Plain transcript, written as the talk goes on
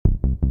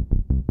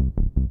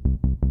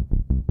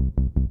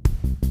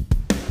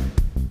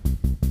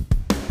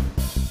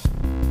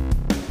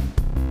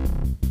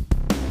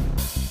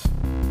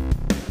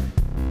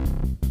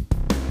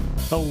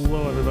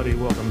Hello, everybody.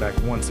 Welcome back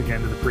once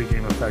again to the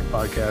PreGame Effect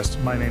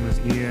podcast. My name is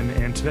Ian,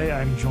 and today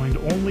I'm joined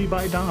only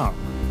by Dom.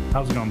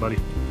 How's it going, buddy?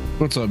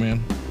 What's up,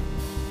 man?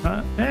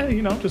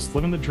 Just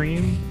living the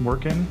dream,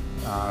 working,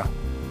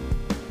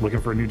 looking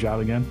for a new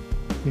job again.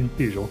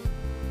 Usual.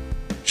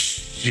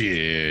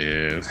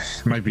 Shit.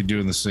 Might be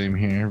doing the same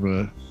here,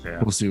 but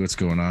We'll see what's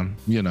going on.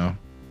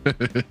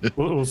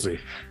 We'll see.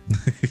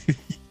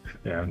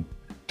 Yeah.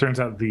 Turns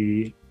out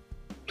the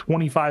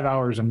 25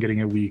 hours I'm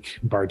getting a week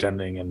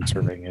bartending and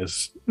serving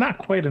is not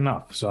quite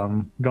enough. So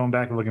I'm going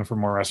back and looking for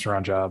more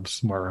restaurant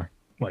jobs, more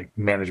like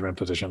management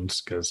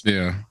positions. Because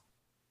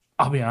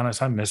I'll be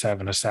honest, I miss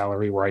having a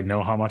salary where I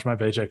know how much my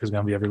paycheck is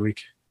going to be every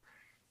week.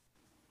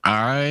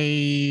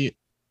 I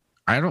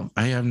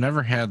have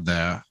never had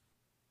that.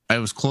 I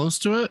was close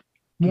to it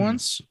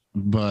once,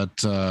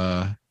 but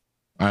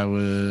I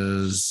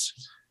was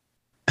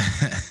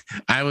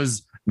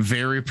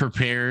very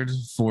prepared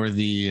for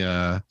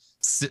the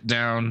sit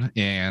down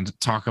and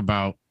talk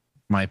about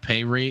my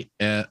pay rate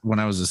when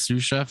I was a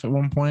sous chef at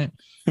one point.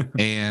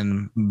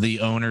 And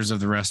the owners of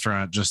the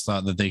restaurant just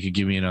thought that they could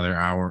give me another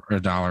hour or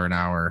 $1 an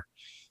hour.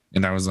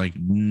 And I was like,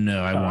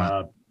 no, I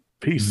want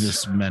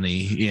this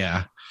many.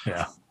 Yeah.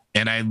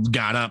 And I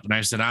got up and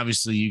I said,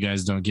 obviously you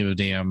guys don't give a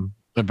damn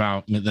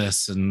about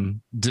this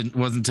and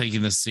wasn't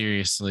taking this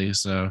seriously.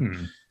 So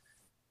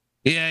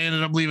I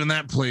ended up leaving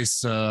that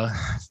place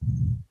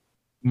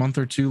month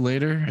or two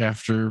later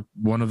after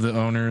one of the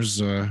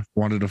owners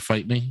wanted to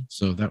fight me.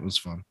 So that was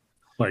fun.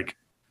 Like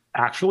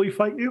actually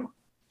fight you?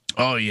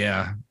 Oh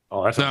yeah.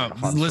 Oh, that's no,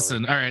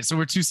 listen. All right. So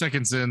we're 2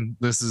 seconds in.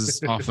 This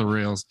is off the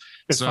rails.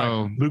 So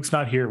fine. Luke's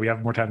not here. We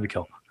have more time to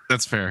kill.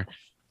 That's fair.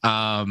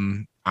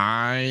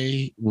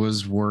 I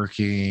was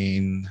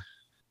working.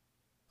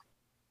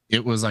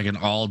 It was like an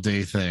all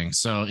day thing.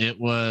 So it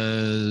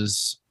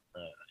was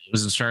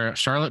in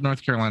Charlotte,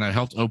 North Carolina. I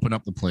helped open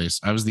up the place.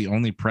 I was the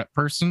only prep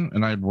person,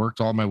 and I had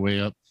worked all my way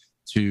up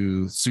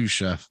to sous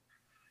chef.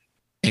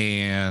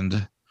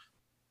 And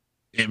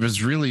it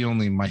was really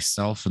only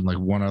myself and like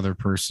one other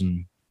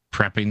person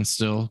prepping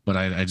still, but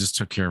I just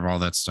took care of all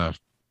that stuff.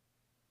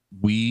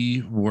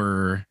 We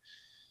were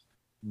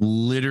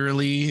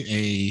literally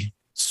a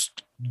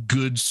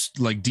good,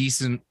 like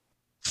decent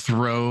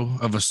throw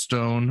of a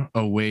stone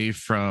away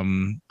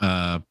from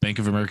Bank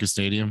of America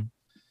Stadium.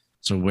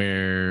 So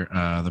where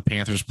the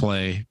Panthers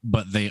play,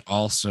 but they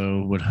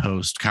also would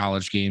host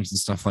college games and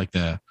stuff like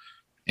that.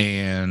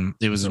 And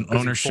it was an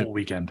ownership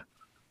weekend.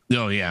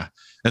 Oh yeah.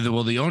 And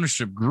the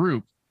ownership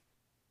group,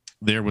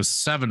 there was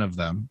 7 of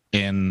them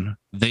and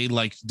they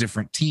liked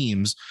different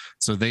teams.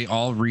 So they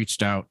all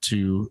reached out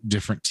to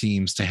different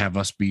teams to have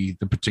us be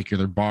the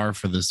particular bar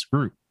for these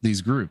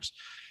groups.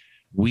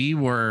 We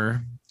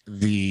were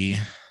a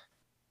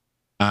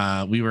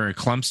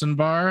Clemson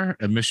bar,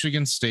 a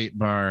Michigan State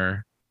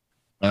bar,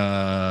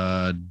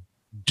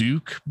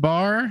 Duke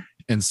bar,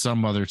 and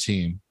some other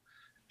team.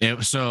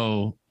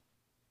 So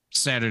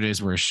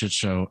Saturdays were a shit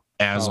show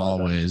as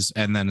always,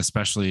 and then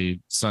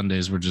especially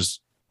Sundays were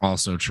just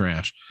also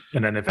trash.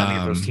 And then if any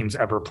of those teams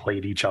ever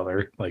played each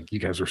other, like you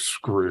guys were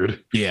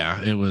screwed.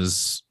 Yeah, it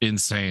was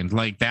insane.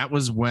 Like that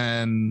was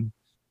when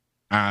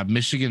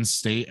Michigan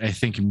State, I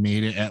think,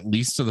 made it at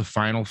least to the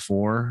Final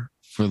Four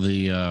for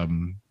the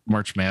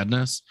March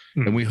Madness,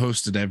 and we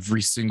hosted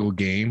every single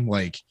game.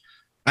 Like,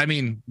 I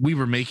mean, we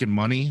were making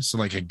money, so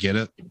like I get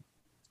it,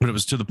 but it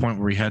was to the point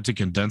where we had to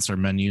condense our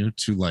menu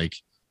to like,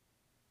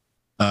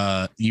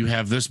 you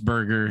have this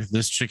burger,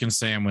 this chicken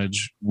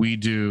sandwich. We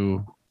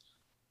do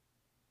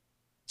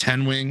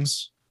 10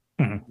 wings,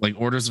 like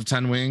orders of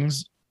 10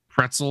 wings,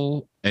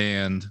 pretzel,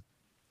 and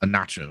a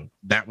nacho.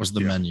 That was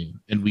the menu,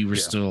 and we were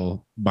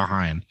still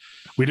behind.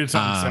 We did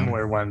something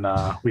similar when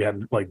we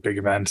had like big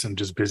events and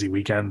just busy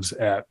weekends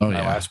at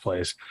my last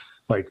place.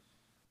 Like,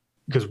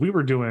 because we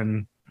were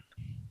doing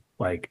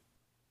like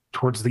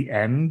towards the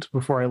end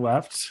before I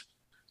left,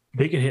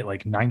 they could hit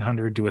like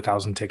 900 to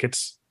 1,000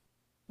 tickets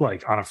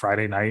like on a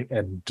Friday night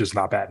and just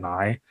not bat an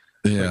eye.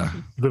 Yeah.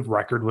 Like, the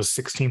record was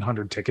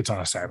 1,600 tickets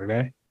on a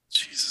Saturday.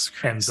 Jesus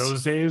Christ. And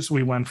those days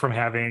we went from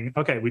having,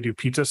 we do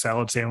pizza,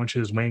 salad,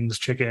 sandwiches, wings,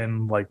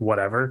 chicken, like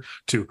whatever,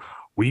 to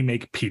we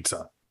make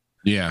pizza.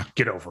 Yeah.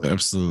 Get over it.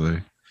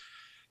 Absolutely.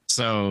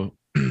 So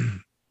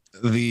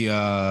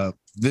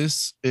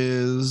this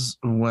is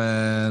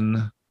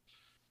when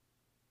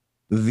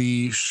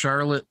the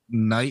Charlotte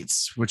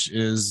Knights, which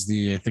is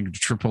I think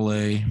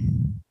AAA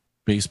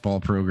baseball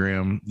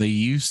program, they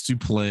used to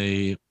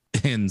play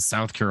in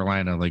South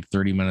Carolina, like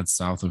 30 minutes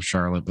south of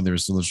Charlotte, but they were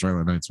still the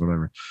Charlotte Knights,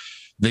 whatever.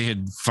 They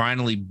had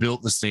finally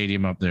built the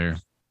stadium up there.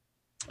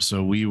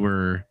 So we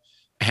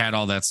had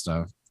all that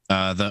stuff.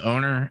 The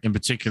owner in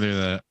particular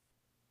that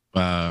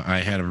I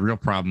had a real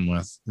problem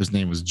with, his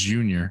name was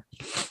Junior.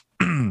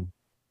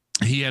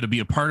 He had to be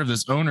a part of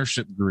this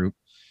ownership group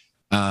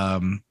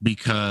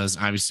because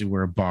obviously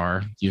we're a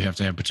bar. You have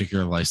to have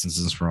particular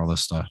licenses for all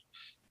this stuff.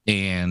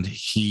 and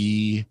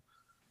he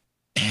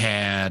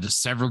had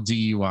several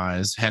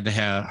DUIs, had to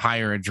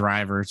hire a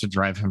driver to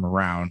drive him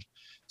around.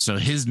 So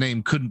his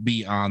name couldn't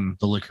be on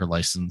the liquor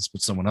license,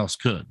 but someone else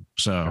could.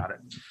 So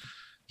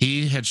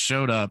he had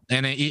showed up,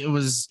 and it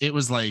was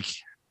like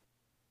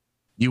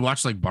you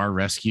watch like Bar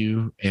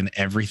Rescue, and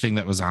everything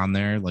that was on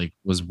there like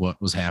was what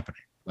was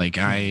happening. Like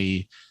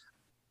I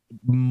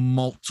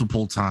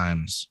multiple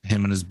times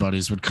him and his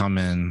buddies would come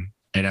in,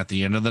 and at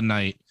the end of the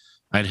night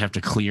I'd have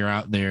to clear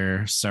out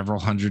their several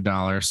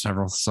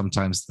 $100,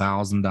 sometimes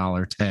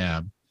 $1,000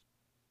 tab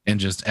and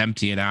just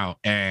empty it out.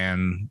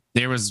 And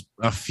there was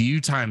a few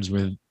times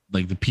where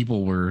like the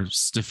people were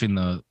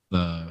stiffing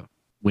the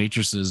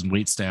waitresses and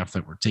wait staff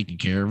that were taking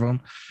care of them.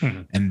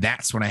 And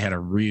that's when I had a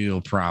real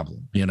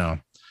problem, you know?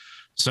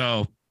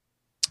 So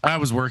I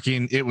was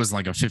working, it was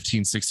like a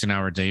 15-16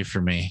 hour day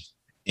for me.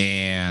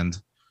 And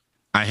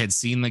I had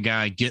seen the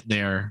guy get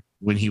there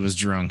when he was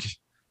drunk,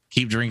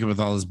 keep drinking with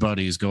all his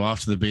buddies, go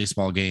off to the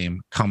baseball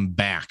game, come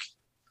back,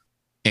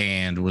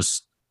 and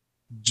was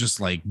just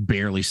like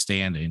barely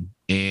standing.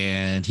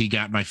 And he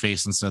got in my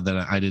face and said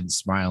that I didn't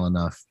smile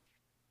enough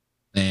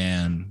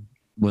and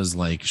was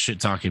like shit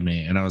talking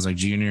me. And I was like,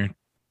 Junior,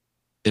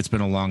 it's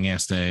been a long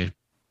ass day.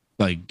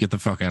 Like, get the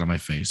fuck out of my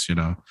face, you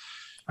know?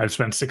 I've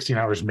spent 16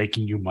 hours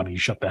making you money.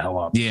 Shut the hell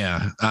up.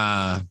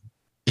 Yeah.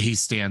 He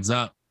stands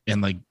up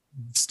and like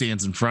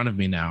stands in front of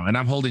me now. And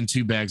I'm holding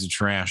 2 bags of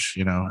trash,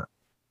 you know?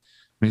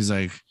 And he's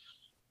like,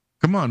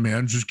 come on,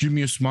 man, just give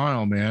me a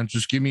smile, man.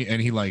 Just give me. And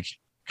he like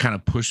kind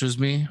of pushes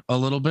me a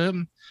little bit.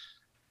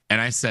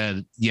 And I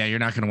said, yeah, you're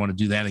not going to want to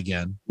do that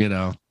again, you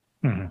know?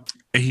 And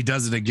he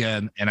does it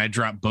again. And I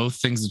dropped both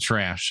things of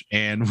trash.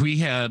 And we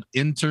had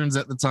interns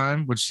at the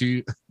time, which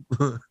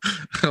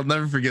I'll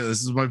never forget.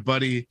 This is my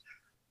buddy.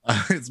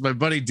 It's my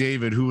buddy,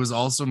 David, who was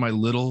also my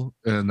little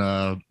in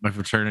my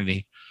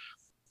fraternity.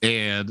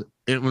 And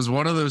it was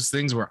one of those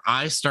things where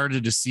I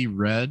started to see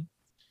red.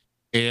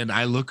 And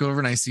I look over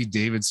and I see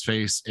David's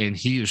face, and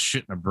he is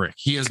shitting a brick.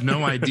 He has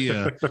no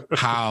idea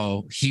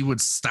how he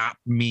would stop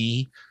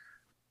me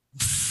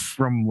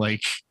from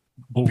like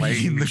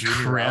beating the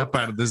crap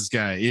out of this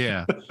guy.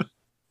 Yeah.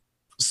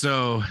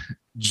 So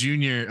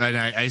Junior, and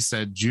I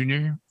said,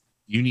 Junior,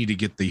 you need to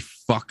get the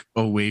fuck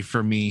away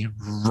from me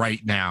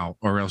right now,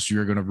 or else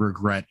you're going to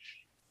regret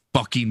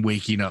fucking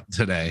waking up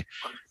today.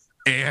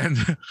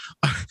 And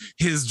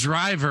his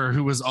driver,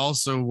 who was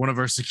also one of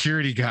our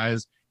security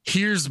guys,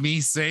 hears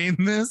me saying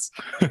this,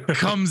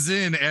 comes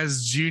in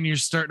as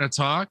Junior's starting to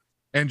talk,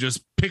 and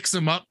just picks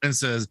him up and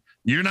says,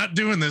 you're not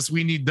doing this.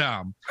 We need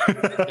Dom.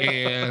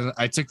 And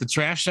I took the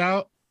trash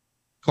out,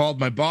 called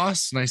my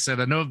boss, and I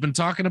said, I know I've been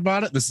talking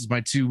about it. This is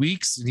my 2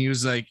 weeks. And he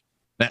was like,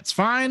 that's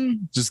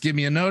fine. Just give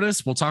me a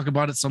notice. We'll talk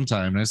about it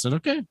sometime. And I said,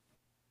 okay.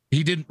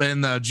 He didn't,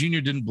 and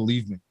Junior didn't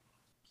believe me.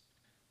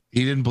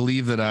 He didn't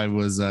believe that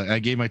I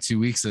gave my 2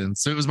 weeks in.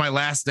 So it was my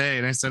last day.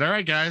 And I said, all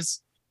right,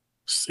 guys.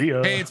 See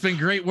ya. Hey, it's been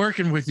great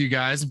working with you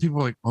guys. And people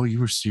were like, oh, you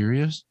were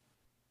serious?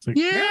 Like,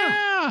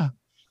 yeah.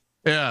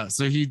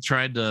 So he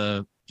tried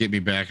to get me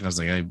back, and I was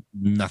like,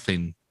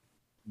 nothing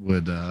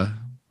would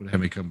have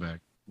me come back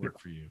work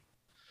for you.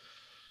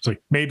 It's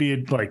like maybe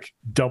it'd like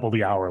double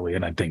the hourly,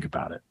 and I'd think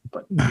about it.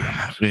 But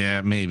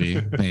yeah, maybe.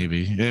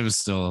 It was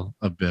still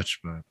a bitch,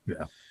 but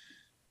yeah.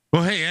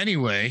 Well, hey,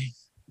 anyway,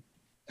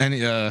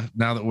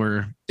 now that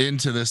we're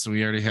into this,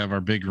 we already have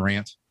our big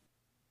rant.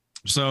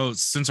 So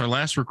since our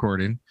last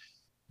recording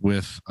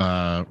with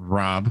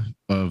Rob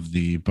of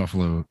the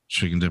Buffalo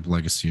Chicken Dip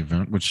Legacy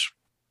event, which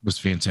was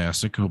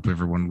fantastic. Hope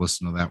everyone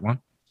listened to that one.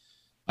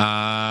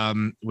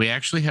 We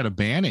actually had a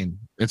banning.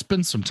 It's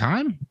been some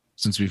time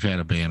since we've had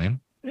a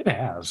banning. It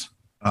has.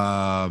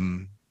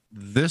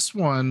 This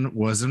one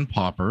was in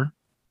Pauper,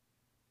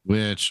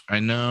 which I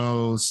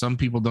know some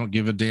people don't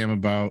give a damn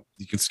about.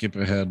 You can skip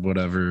ahead,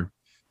 whatever.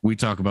 We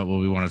talk about what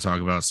we want to talk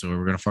about, so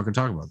we're gonna fucking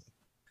talk about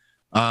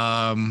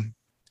it.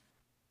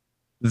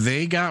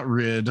 They got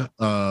rid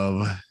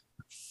of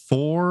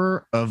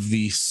 4 of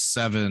the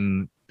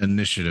 7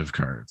 initiative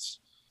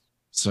cards.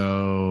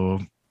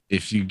 So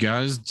if you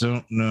guys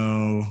don't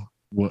know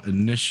what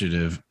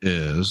initiative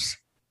is,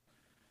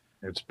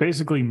 it's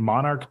basically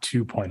Monarch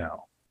 2.0.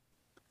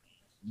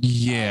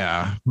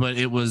 Yeah, but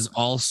it was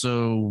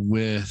also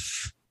with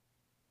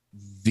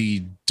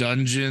the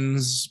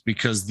dungeons,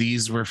 because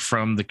these were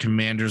from the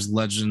Commander's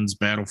Legends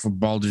Battle for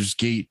Baldur's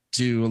Gate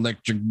 2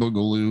 Electric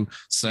Boogaloo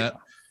set.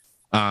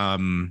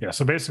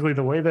 So basically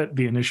the way that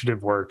the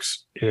initiative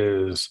works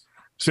is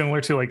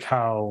similar to like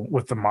how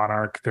with the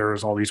Monarch,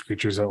 there's all these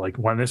creatures that like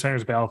when this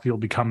enters the battlefield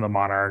become the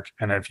Monarch,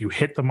 and if you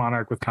hit the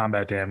Monarch with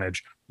combat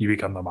damage, you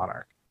become the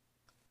Monarch.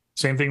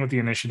 Same thing with the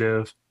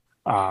initiative.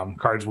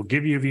 Cards will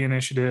give you the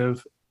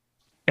initiative,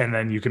 and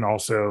then you can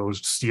also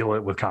steal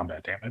it with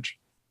combat damage.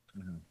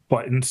 Mm-hmm.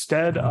 But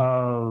instead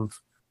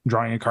of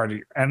drawing a card at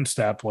your end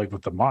step, like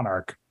with the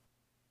Monarch,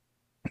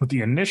 with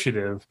the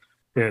initiative,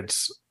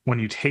 it's when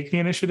you take the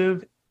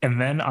initiative,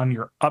 and then on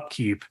your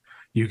upkeep,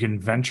 you can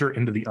venture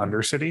into the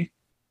Undercity,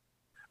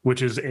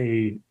 which is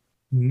a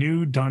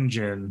new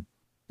dungeon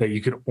that you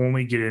could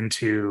only get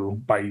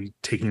into by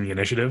taking the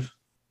initiative.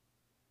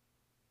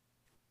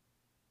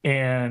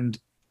 And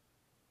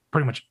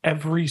pretty much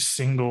every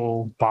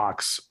single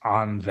box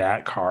on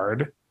that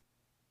card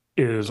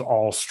is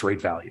all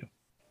straight value.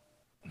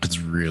 It's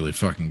really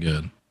fucking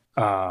good.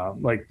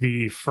 Like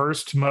the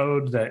first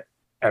mode that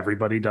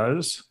everybody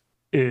does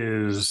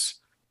is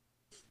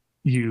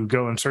you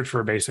go and search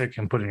for a basic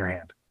and put in your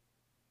hand,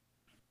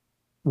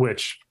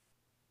 which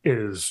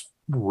is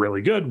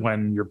really good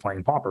when you're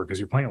playing Pauper because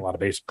you're playing a lot of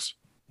basics.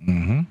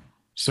 Mm-hmm.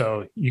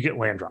 So you get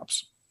land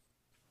drops.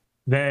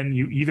 Then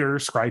you either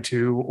scry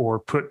 2 or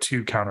put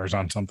 2 counters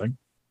on something.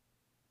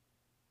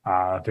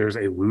 There's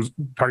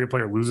target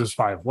player loses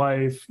 5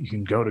 life. You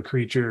can go to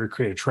creature,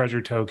 create a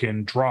treasure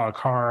token, draw a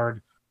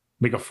card,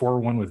 make a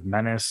 4/1 with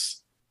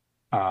menace.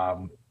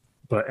 And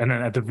then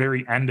at the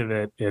very end of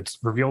it, it's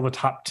reveal the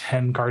top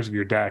 10 cards of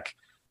your deck,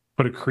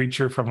 put a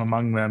creature from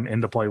among them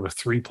into play with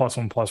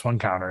 3+1/+1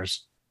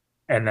 counters,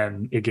 and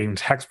then it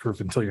gains hexproof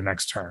until your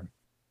next turn.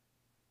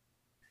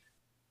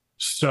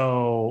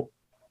 So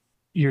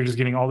you're just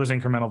getting all this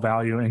incremental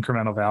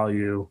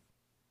value,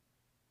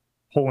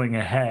 pulling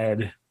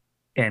ahead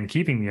and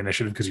keeping the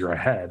initiative because you're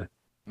ahead.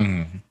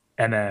 Mm-hmm.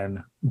 And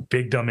then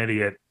big dumb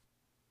idiot,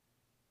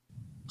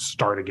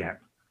 start again.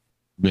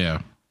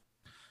 Yeah.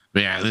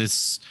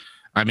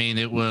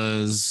 It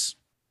was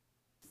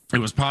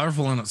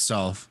powerful in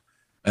itself.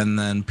 And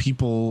then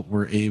people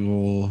were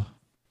able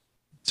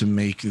to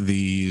make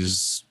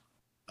these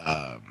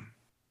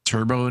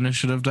turbo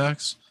initiative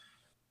decks.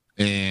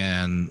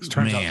 And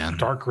turns out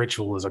Dark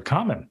Ritual is a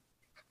common.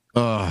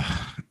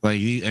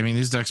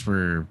 These decks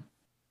were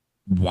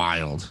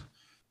wild,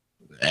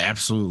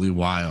 absolutely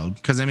wild.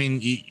 Because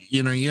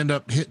you end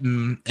up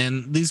hitting,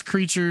 and these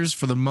creatures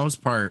for the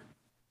most part,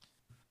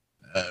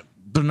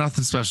 they're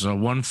nothing special. A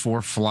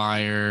 1/4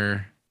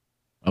 flyer,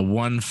 a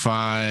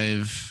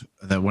 1/5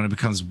 that when it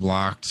becomes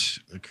blocked,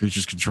 the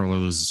creature's controller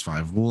loses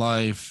 5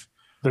 life.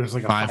 There's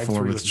like a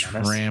 5/4 with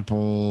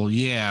trample.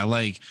 Yeah,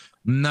 like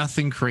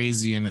nothing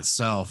crazy in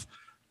itself,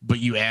 but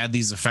you add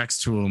these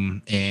effects to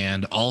them,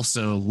 and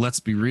also,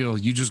 let's be real,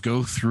 you just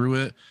go through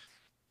it.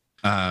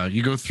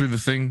 You go through the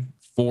thing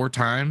 4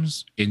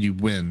 times and you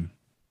win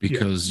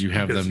because you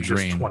have them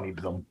drained. 20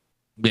 to them.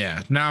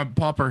 Yeah. Now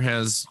Pauper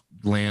has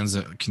lands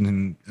that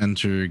can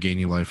enter, gain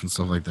you life and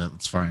stuff like that.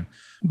 That's fine.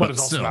 But it's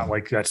also not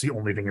like that's the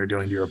only thing you're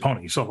doing to your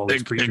opponent. You still have all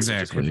these creatures.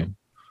 Exactly.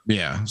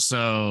 Yeah.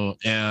 So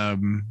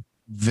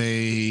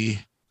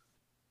they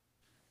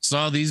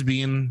saw these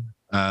being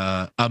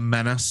a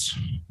menace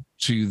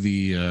to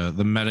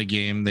the meta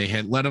game. They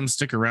had let them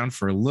stick around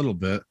for a little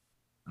bit,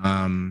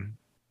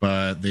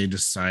 but they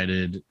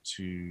decided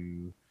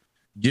to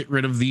get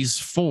rid of these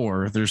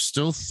 4. There's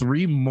still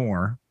 3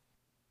 more,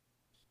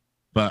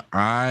 but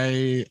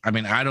I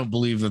don't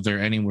believe that they're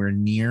anywhere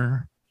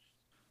near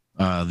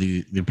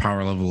the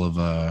power level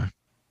of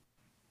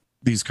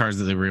these cards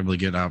that they were able to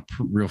get out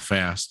real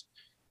fast.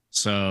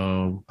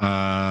 So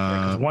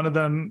one of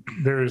them,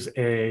 there's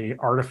a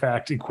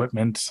artifact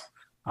equipment.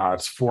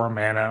 It's 4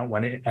 mana.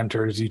 When it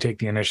enters, you take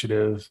the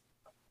initiative,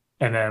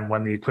 and then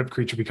when the equipped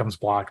creature becomes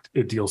blocked,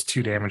 it deals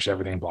 2 damage to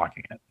everything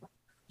blocking it.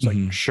 It's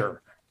like,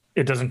 sure,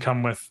 it doesn't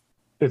come with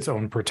its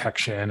own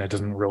protection. It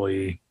doesn't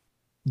really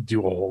do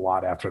a whole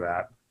lot after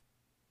that.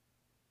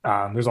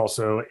 There's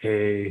also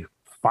a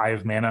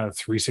 5 mana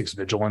 3/6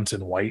 vigilance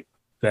in white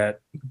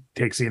that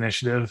takes the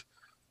initiative.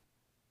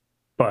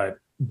 But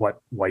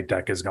what white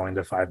deck is going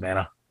to 5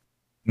 mana?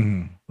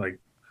 Mm-hmm. Like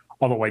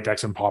all the white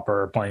decks in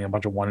Pauper are playing a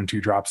bunch of 1 and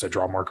 2 drops that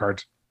draw more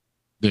cards.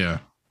 Yeah.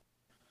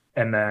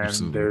 And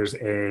then there's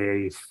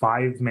a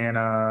 5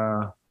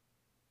 mana.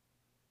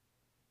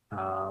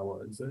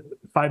 What is it?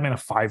 5 mana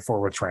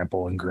 5/4 with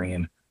trample in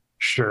green.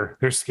 Sure,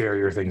 there's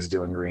scarier things to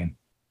do in green.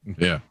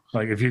 Yeah.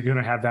 Like if you're going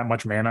to have that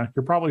much mana,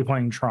 you're probably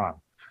playing Tron.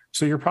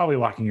 So you're probably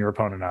locking your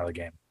opponent out of the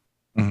game.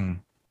 Mm-hmm.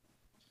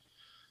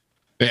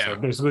 Yeah. So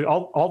basically,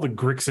 all the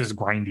Grixis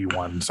grindy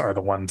ones are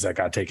the ones that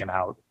got taken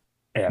out,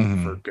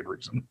 and for good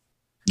reason.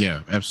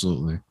 Yeah,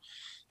 absolutely.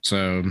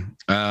 So,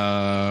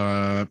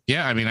 I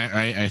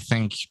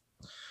think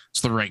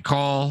it's the right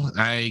call.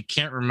 I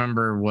can't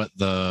remember what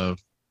the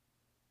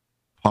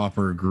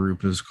Pauper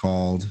group is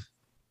called.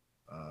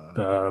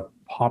 The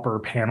Pauper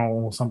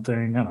panel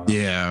something. I don't know.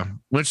 Yeah,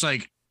 which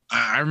I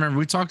remember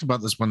we talked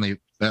about this when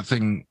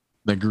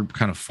that group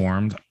kind of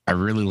formed. I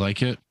really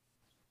like it.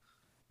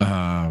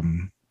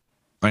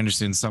 I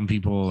understand some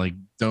people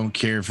don't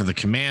care for the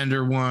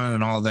Commander one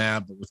and all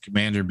that, but with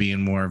Commander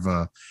being more of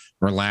a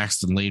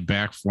relaxed and laid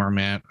back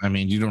format,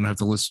 you don't have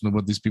to listen to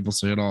what these people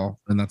say at all,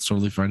 and that's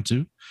totally fine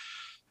too.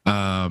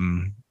 I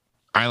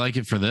like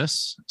it for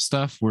this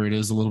stuff where it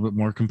is a little bit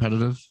more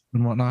competitive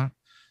and whatnot.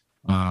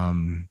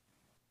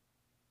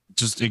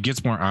 Just it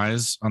gets more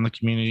eyes on the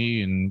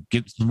community and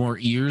gets more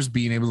ears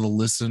being able to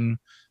listen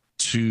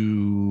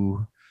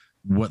to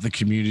what the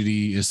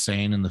community is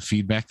saying and the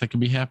feedback that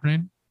can be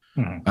happening.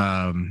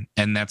 And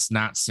that's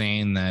not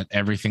saying that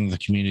everything the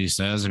community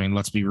says.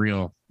 Let's be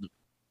real.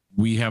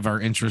 We have our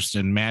interest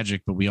in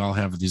Magic, but we all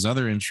have these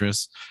other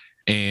interests.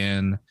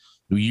 And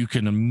you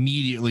can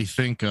immediately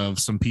think of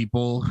some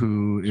people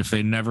who, if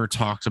they never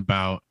talked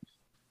about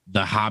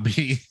the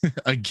hobby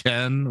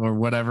again or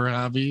whatever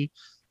hobby,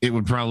 it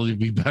would probably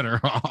be better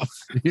off.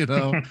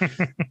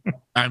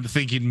 I'm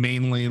thinking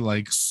mainly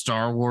like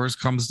Star Wars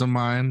comes to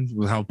mind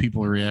with how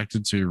people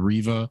reacted to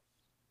Riva.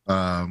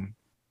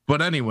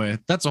 But anyway,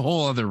 that's a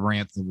whole other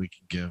rant that we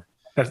can give.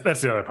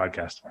 That's the other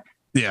podcast.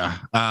 Yeah.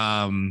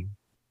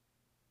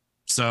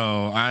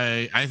 So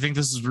I think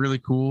this is really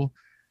cool.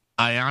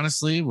 I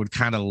honestly would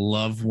kind of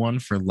love one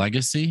for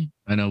Legacy.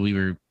 I know we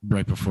were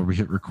right before we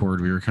hit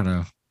record, we were kind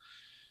of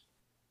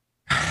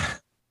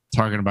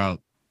talking about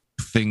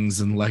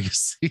things in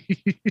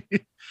Legacy.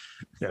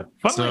 Yeah.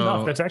 Funnily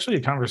enough, that's actually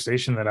a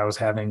conversation that I was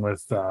having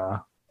with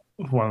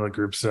one of the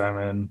groups that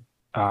I'm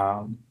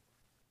in.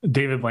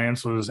 David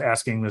Lance was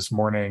asking this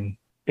morning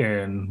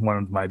in one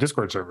of my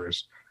Discord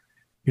servers.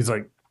 He's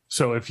like,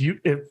 so if you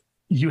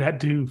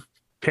had to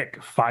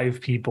pick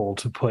 5 people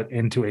to put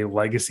into a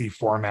Legacy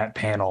format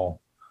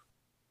panel,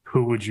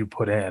 who would you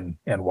put in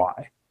and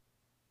why?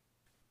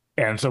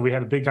 And so we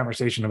had a big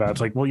conversation about,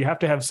 it's like, well, you have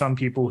to have some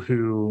people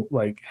who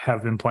like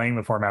have been playing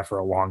the format for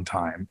a long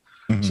time.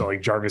 Mm-hmm. So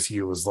like Jarvis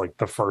Yu was like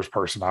the first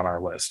person on our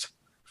list.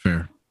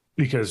 Fair.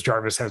 Because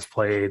Jarvis has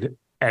played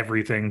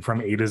everything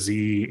from A to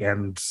Z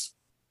and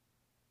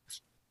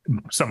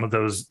some of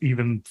those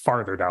even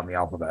farther down the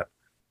alphabet.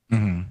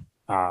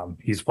 Mm-hmm.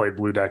 He's played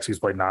blue decks, he's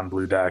played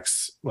non-blue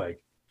decks. Like,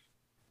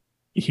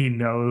 he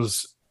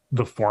knows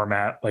the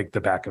format like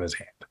the back of his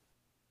hand.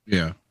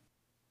 Yeah.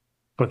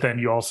 But then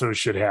you also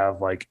should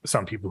have like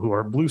some people who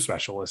are blue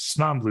specialists,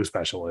 non-blue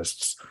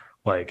specialists.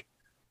 Like,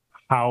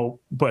 how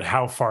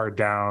far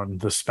down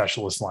the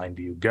specialist line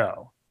do you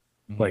go?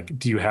 Mm-hmm. Like,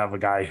 do you have a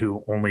guy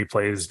who only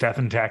plays Death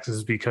and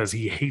Taxes because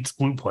he hates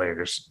blue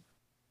players?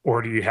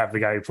 Or do you have the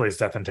guy who plays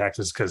Death and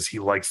Taxes because he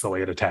likes the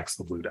way it attacks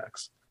the blue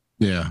decks?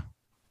 Yeah.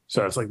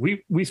 So it's like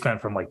we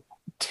spent from like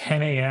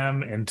 10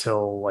 a.m.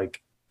 until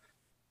like,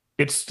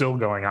 it's still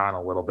going on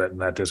a little bit in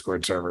that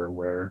Discord server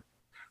where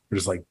we're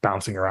just like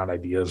bouncing around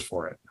ideas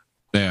for it.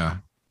 Yeah.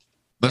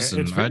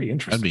 Listen, it's really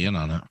interesting. I'd be in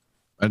on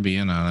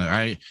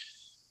it.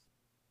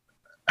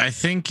 I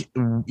think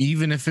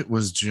even if it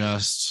was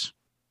just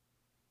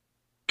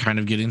kind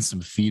of getting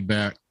some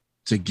feedback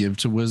to give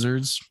to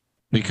Wizards,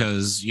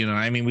 because,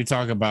 we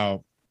talk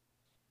about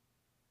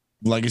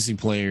Legacy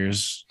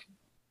players,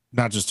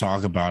 not just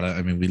talk about it.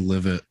 I mean, we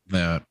live it,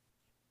 that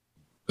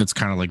it's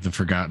kind of like the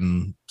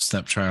forgotten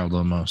stepchild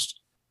almost.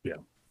 Yeah.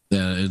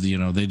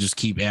 They just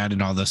keep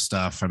adding all this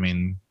stuff. I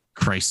mean,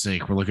 Christ's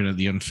sake, we're looking at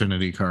the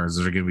Infinity cards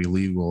that are going to be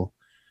legal.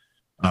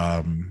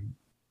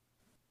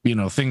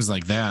 Things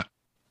like that.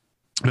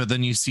 But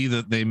then you see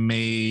that they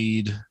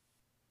made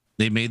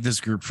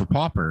this group for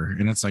Pauper,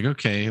 and it's like,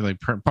 okay, like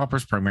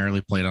Pauper's primarily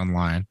played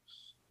online.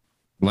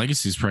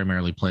 Legacy's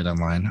primarily played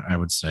online, I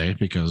would say,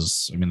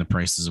 because the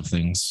prices of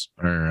things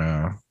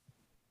are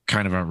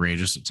kind of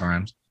outrageous at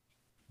times.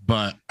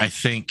 But I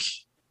think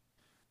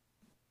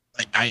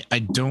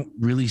I don't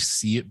really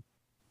see it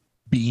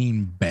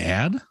being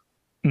bad.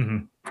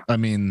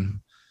 Mm-hmm.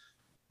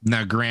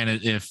 Now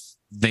granted, if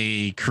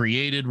they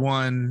created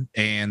one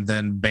and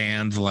then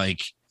banned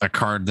like a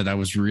card that I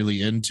was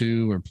really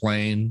into or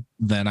playing,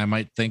 then I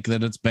might think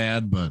that it's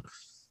bad. But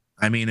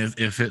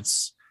if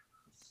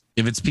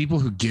it's people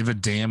who give a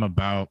damn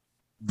about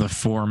the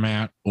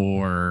format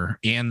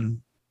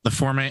and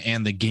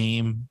the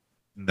game,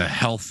 the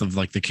health of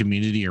like the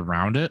community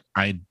around it,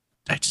 I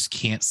just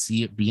can't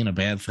see it being a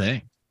bad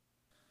thing,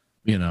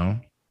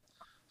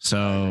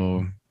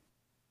 So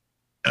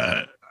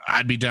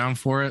I'd be down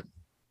for it.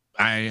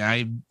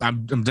 I'm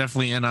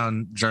definitely in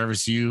on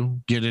Jarvis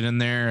Yu. Get it in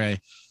there.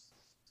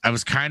 I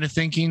was kind of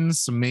thinking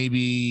some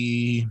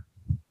maybe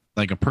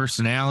like a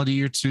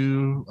personality or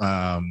two.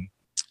 I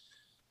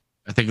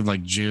think of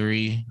like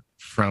Jerry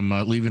from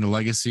Leaving a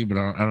Legacy, but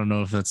I don't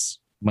know if that's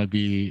might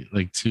be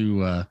like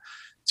too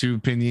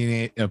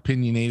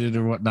opinionated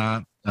or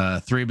whatnot.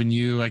 Thraben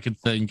Yu, I could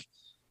think,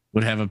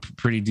 would have a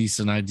pretty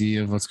decent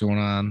idea of what's going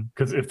on.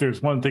 Because if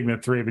there's one thing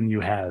that Thraben Yu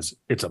has,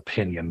 it's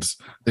opinions.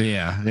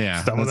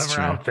 Yeah. Some of them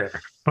are out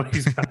there, but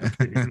he's got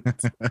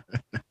opinions.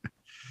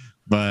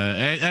 But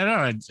I don't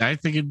know. I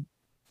think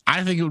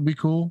it would be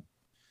cool.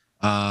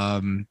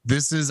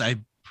 This is,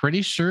 I'm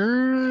pretty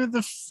sure,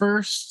 the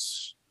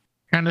first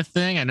kind of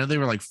thing. I know they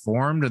were like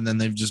formed and then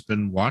they've just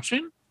been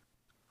watching,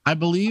 I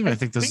believe. I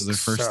think this is their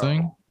first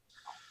thing.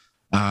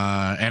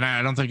 And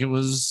I don't think it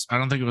was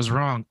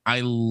wrong.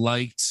 I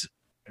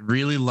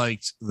really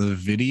liked the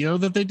video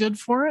that they did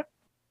for it.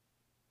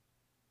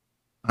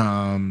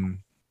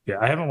 Yeah,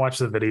 I haven't watched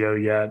the video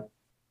yet,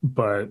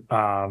 but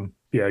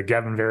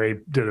Gavin Very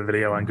did a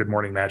video on Good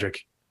Morning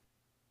Magic.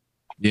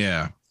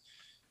 Yeah.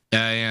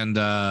 And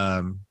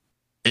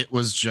it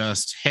was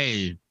just,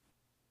 hey,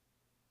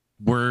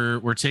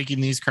 we're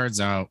taking these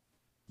cards out.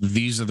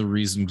 These are the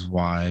reasons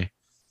why.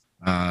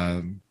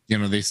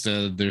 They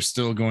said they're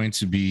still going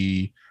to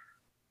be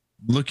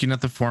looking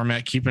at the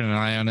format, keeping an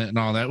eye on it and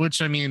all that,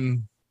 which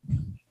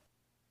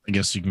I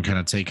guess you can kind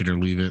of take it or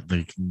leave it.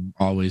 They can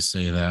always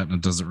say that, and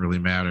it doesn't really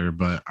matter.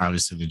 But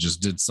obviously, they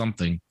just did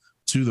something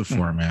to the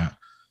format.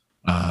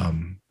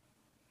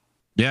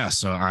 Yeah,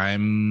 so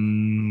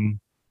I'm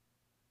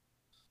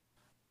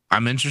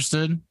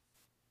interested.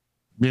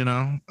 You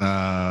know,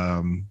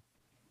 I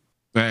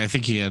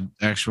think he had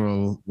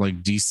actual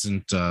like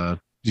decent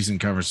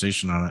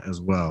conversation on it as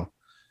well.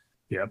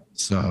 Yep.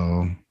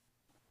 So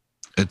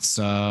it's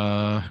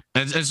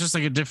just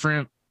like a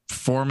different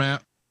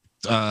format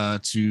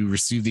to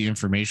receive the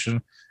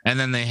information, and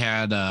then they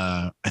had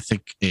I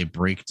think a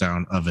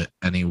breakdown of it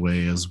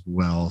anyway as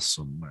well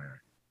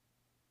somewhere.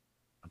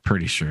 I'm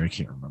pretty sure. I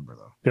can't remember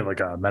though. You have like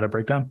a meta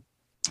breakdown?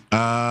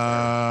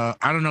 I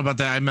don't know about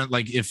that. I meant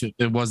like if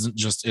it wasn't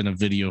just in a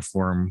video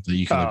form that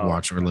you could like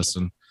watch or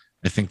listen.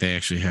 I think they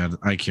actually had.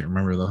 I can't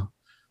remember though.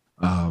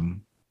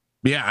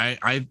 Yeah,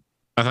 I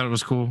thought it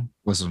was cool.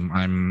 Listen,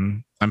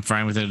 I'm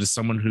fine with it. As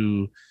someone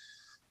who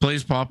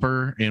plays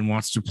Pauper and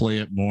wants to play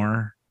it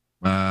more,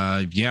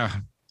 yeah,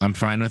 I'm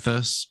fine with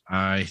this.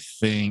 I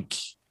think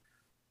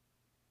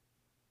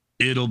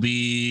it'll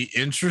be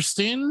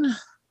interesting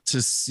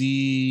to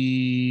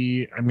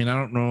see. I mean, I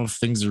don't know if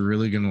things are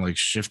really going to like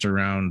shift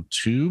around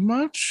too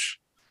much.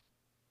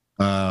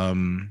 I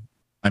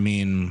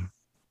mean,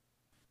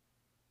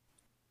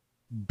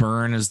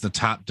 Burn is the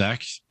top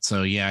deck,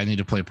 so yeah, I need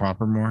to play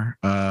Pauper more.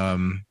 I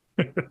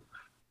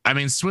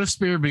mean, Swift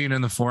Spear being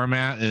in the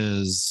format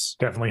is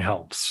definitely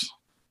helps.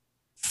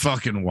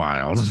 Fucking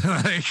wild.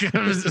 Like,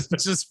 I was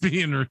just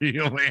being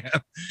real, man.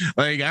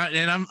 Like,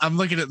 I'm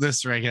looking at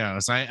this right now.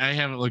 So I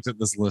haven't looked at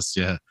this list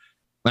yet.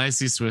 I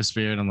see Swift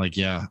Spear and I'm like,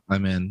 yeah,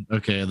 I'm in.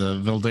 Okay,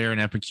 the Vildaran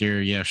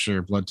Epicure, yeah,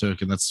 sure. Blood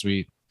Token, that's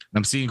sweet.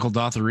 I'm seeing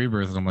Golgotha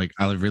Rebirth, and I'm like,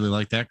 I really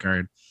like that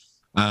card.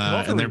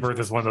 And Rebirth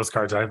is one of those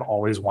cards I've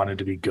always wanted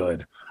to be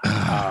good.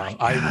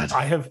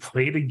 I have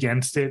played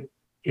against it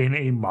in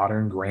a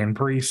modern Grand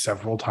Prix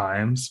several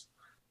times.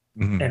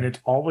 Mm-hmm. And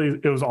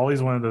it was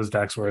always one of those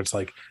decks where it's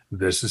like,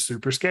 this is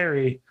super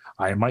scary.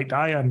 I might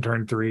die on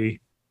turn 3.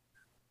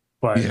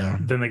 But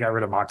then they got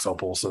rid of Mox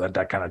Opal, so that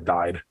deck kind of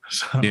died.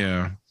 So.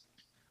 Yeah.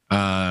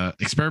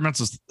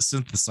 Experimental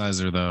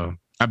Synthesizer, though.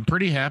 I'm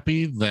pretty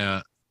happy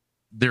that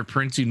they're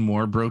printing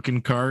more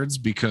broken cards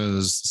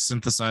because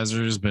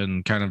Synthesizer has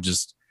been kind of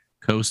just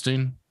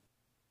coasting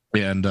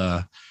and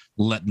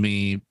let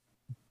me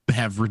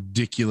have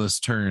ridiculous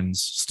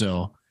turns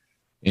still.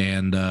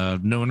 And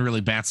no one really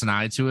bats an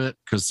eye to it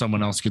because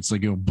someone else gets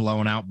like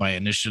blown out by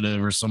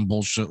initiative or some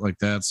bullshit like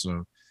that.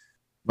 So,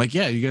 like,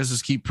 yeah, you guys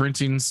just keep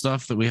printing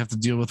stuff that we have to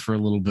deal with for a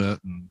little bit,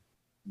 and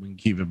we can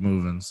keep it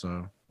moving.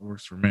 So it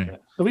works for me.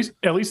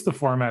 At least the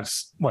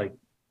format's like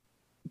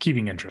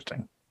keeping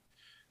interesting.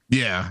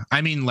 Yeah,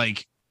 I mean,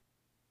 like,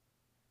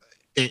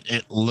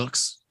 it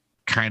looks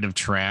kind of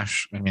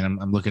trash. I mean,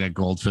 I'm looking at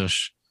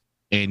Goldfish,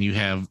 and you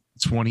have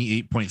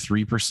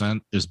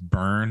 28.3% is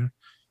Burn.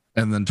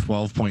 And then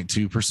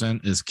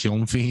 12.2% is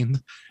Kiln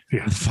Fiend,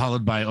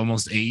 followed by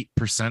almost 8%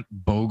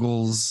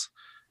 Bogles,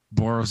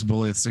 Boros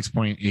Bully at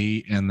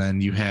 6.8, and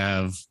then you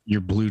have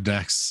your blue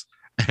decks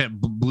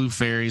at Blue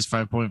Fairies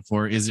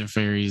 5.4, Is It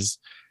Fairies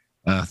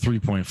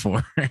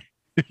 3.4.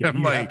 Yeah,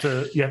 you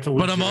have to,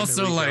 but I'm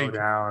also like go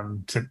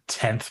down to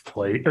 10th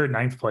place or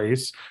 9th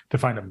place to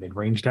find a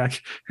mid-range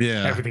deck.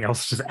 Yeah, everything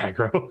else is just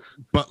aggro.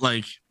 But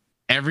like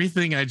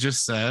everything I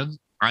just said,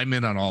 I'm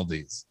in on all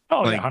these.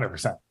 Oh, like, yeah,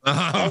 100%.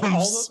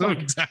 All so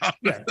down.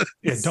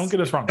 Yeah, don't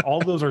get us wrong. All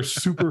those are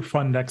super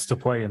fun decks to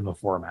play in the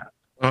format.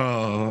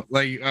 Oh,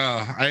 like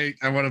I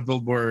want to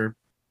build more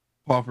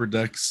Pauper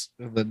decks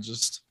and then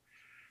just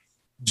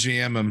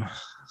jam them.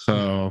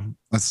 So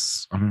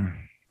that's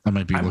I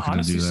might be looking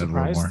to do that a little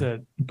more. I'm surprised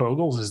that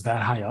Bogles is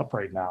that high up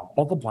right now.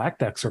 All the black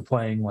decks are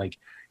playing like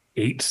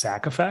 8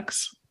 sack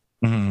effects.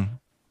 Mm-hmm.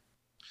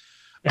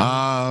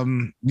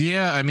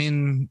 Yeah, I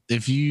mean,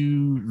 if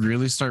you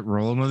really start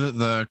rolling with it,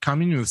 the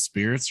Communion with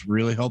Spirits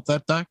really help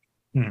that deck.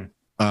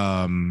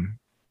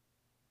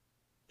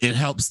 It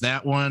helps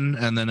that one,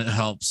 and then it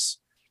helps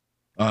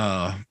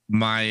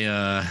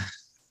my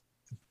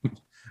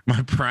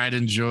my pride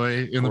and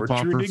joy in the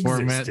Pauper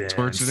format,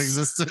 Tortured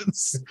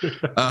Existence.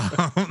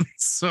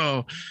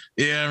 So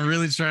yeah, I'm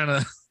really trying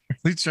to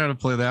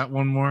play that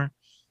one more.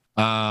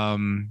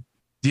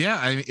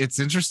 Yeah, it's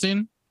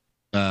interesting.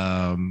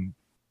 I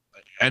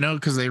know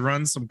because they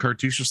run some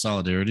Cartouche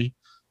Solidarity,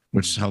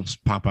 which helps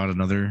pop out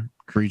another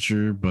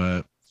creature,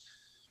 but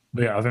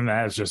yeah, other than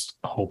that, it's just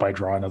hope I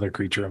draw another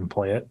creature and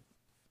play it.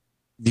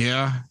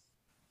 Yeah.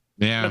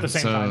 But at the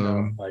same time,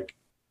 though, like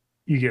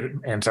you get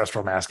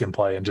Ancestral Mask in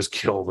play and just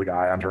kill the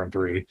guy on turn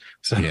 3.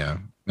 So yeah,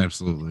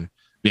 absolutely.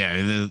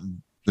 Yeah,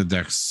 the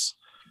deck is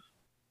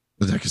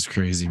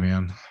crazy,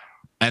 man.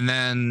 And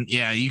then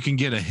you can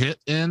get a hit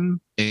in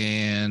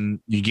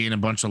and you gain a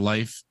bunch of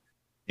life,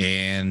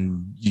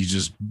 and you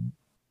just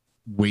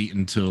wait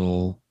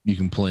until you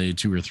can play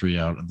 2 or 3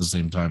 out at the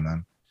same time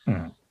then.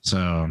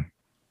 So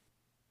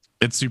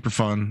it's super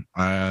fun.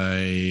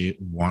 I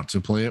want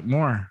to play it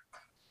more.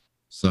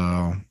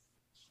 So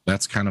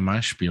that's kind of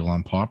my spiel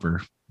on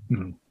Pauper.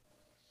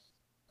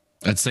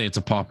 I'd say it's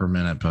a Pauper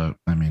minute, but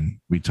I mean,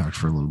 we talked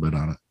for a little bit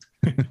on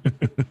it.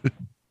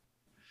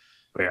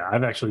 But yeah,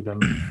 I've actually been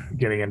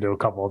getting into a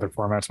couple other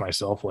formats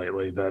myself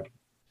lately that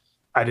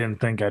I didn't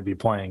think I'd be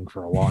playing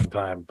for a long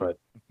time, but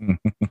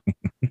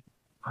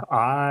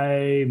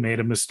I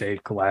made a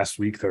mistake last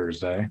week,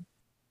 Thursday.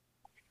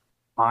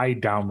 I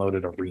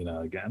downloaded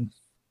Arena again.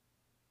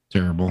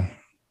 Terrible.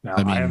 Now,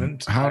 I mean, I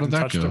haven't did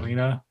that touched go?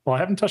 Arena. Well, I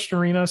haven't touched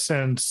Arena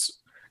since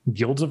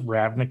Guilds of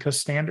Ravnica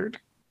Standard.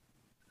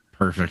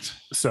 Perfect.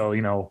 So,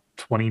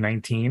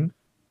 2019,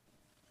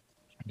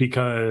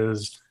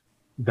 because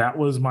that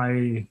was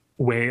my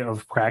way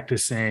of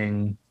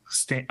practicing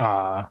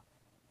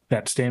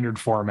that standard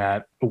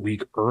format a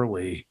week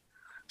early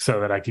so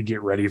that I could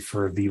get ready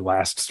for the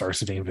last Star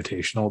City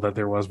Invitational that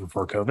there was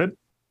before COVID.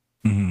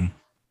 Mm-hmm.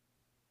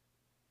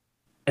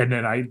 And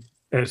then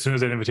as soon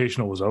as that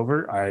Invitational was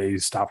over, I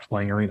stopped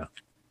playing Arena.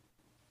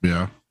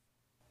 Yeah.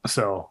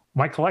 So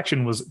my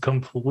collection was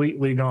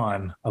completely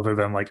gone other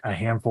than like a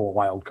handful of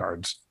wild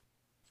cards.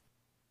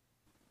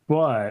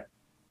 But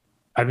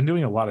I've been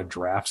doing a lot of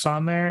drafts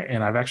on there,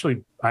 and I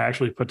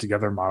actually put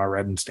together mono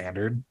red and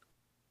standard.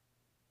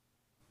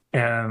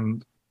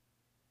 And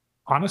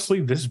honestly,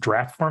 this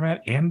draft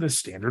format and this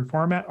standard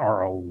format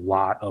are a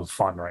lot of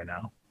fun right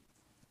now.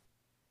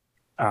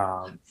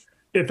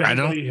 If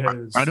anybody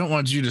I don't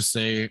want you to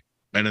say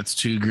that it's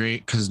too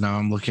great because now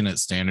I'm looking at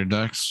standard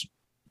decks.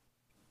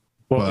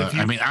 Well, but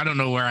I mean, I don't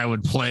know where I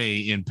would play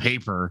in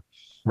paper.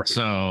 Right.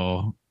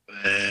 So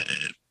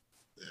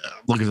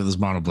looking at this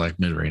mono black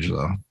mid range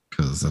though,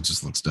 because that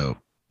just looks dope.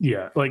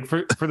 Yeah, like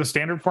for the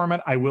standard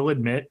format, I will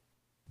admit,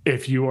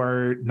 if you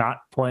are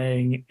not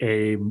playing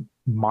a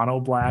mono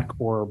black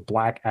or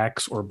black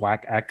X or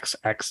black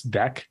XX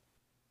deck,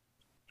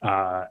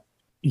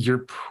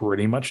 you're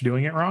pretty much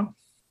doing it wrong.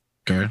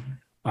 Okay.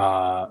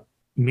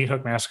 Meat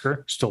Hook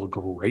Massacre, still a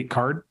great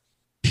card.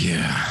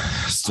 Yeah,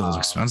 still an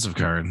expensive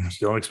card.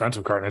 Still an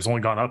expensive card. And it's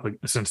only gone up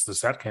since the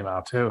set came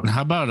out too. And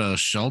how about a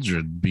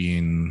Sheldred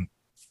being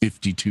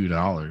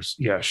 $52?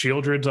 Yeah,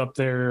 Sheldred's up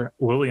there.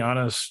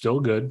 Liliana's still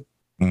good.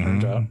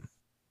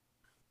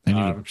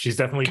 Mm-hmm. She's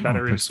definitely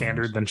better in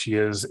standard than she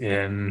is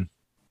in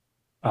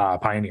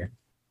Pioneer.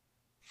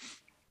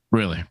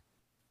 Really?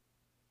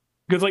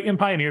 Because like in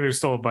Pioneer, there's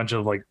still a bunch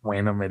of like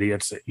random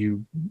idiots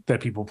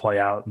that people play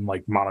out in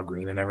like mono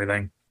green and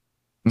everything.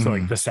 So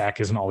like the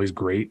sack isn't always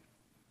great.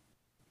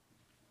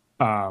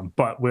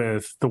 But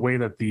with the way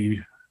that the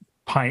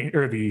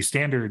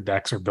standard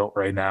decks are built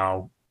right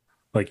now,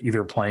 like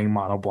either playing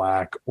mono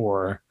black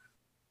or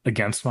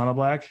against mono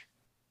black,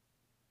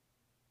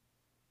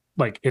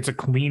 like it's a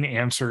clean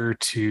answer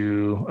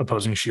to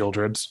opposing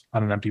Sheoldreds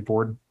on an empty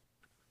board.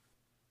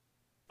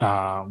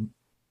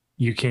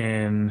 You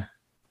can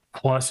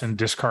plus and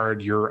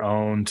discard your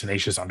own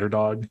Tenacious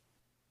Underdog.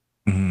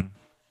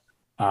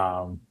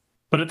 Mm-hmm.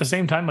 But at the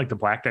same time, like the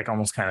black deck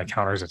almost kind of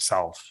counters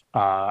itself.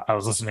 I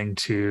was listening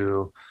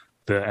to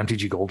the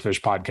MTG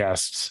Goldfish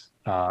podcast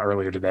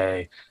earlier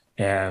today,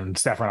 and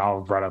Saffron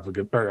Olive brought up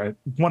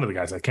one of the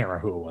guys, I can't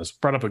remember who it was,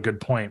 brought up a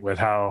good point with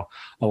how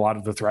a lot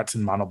of the threats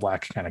in mono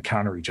black kind of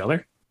counter each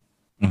other.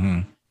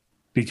 Mm-hmm.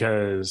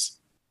 Because,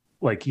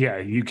 like, yeah,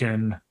 you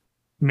can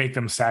make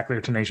them sack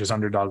their Tenacious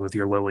Underdog with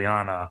your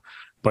Liliana,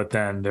 but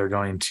then they're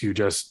going to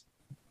just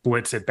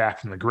blitz it back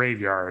from the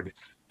graveyard,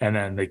 and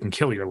then they can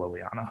kill your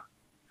Liliana.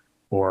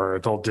 Or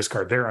they'll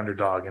discard their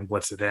underdog and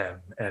blitz it in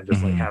and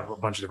just like have a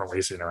bunch of different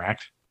ways to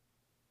interact.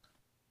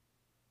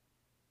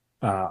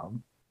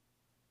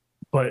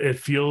 But it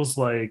feels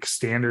like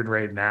standard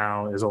right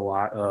now is a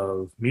lot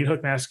of Meat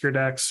Hook Massacre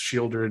decks,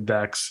 Sheoldred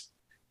decks,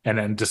 and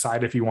then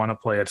decide if you want to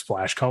play its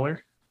flash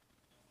color.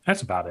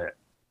 That's about it.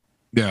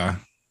 Yeah.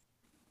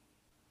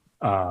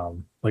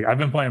 Like I've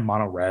been playing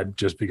mono red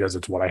just because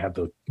it's what I had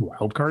the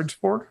wild cards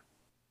for.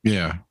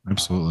 Yeah,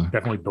 absolutely.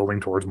 Definitely building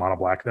towards mono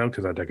black though,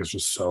 because that deck is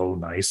just so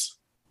nice.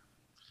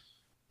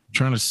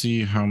 Trying to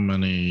see how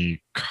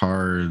many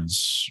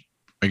cards.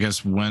 I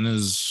guess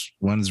when's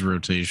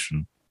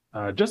rotation?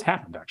 Just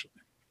happened actually.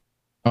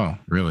 Oh,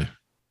 really?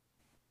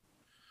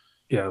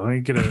 Yeah, let me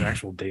get an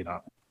actual date on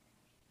it.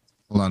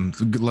 Hold on.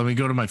 Let me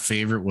go to my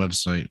favorite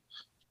website.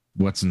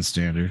 What's in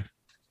standard?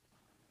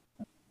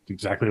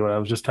 Exactly what I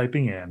was just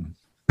typing in.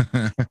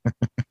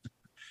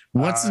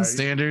 What's in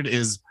standard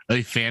is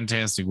a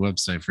fantastic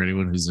website for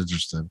anyone who's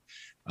interested.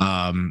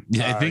 I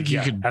think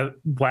you could.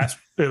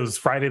 It was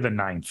Friday the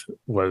 9th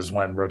was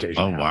when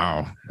rotation. Oh, happened.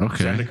 Wow.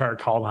 Okay. Zendikar,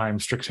 Kaldheim,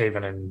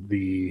 Strixhaven, and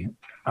the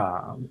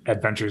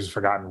Adventures of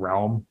Forgotten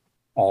Realm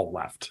all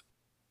left.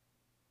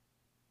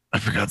 I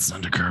forgot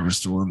Zendikar was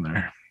still in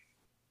there.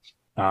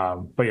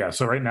 But yeah,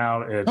 so right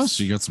now it's.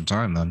 So you got some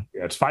time then.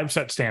 Yeah, it's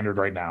 5-set standard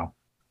right now.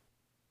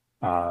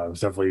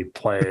 Definitely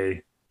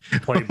play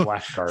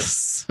black cards.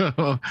 So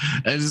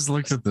I just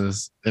looked at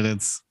this and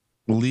it's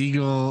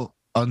legal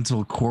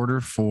until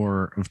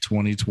Q4 of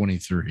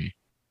 2023.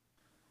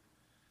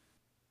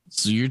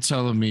 So you're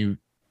telling me,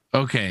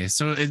 okay,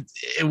 so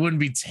it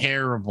wouldn't be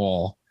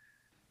terrible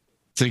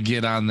to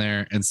get on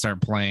there and start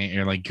playing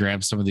or like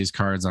grab some of these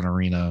cards on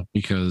Arena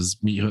because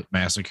Meat Hook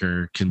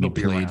Massacre can be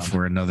played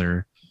for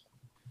another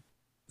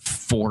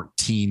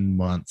 14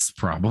 months,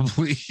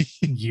 probably.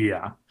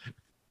 Yeah.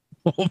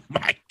 Oh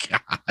my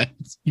God.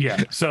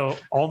 Yeah. So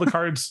all the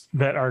cards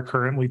that are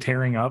currently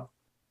tearing up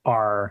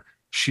are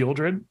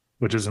Shieldred,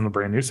 which is in the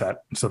brand new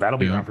set. So that'll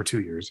be around for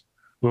 2 years.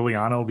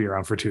 Liliana will be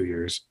around for 2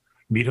 years.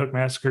 Meathook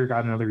Massacre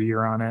got another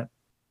year on it.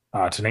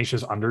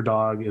 Tenacious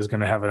Underdog is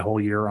going to have a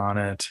whole year on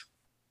it.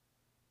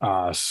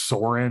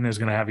 Sorin is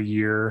going to have a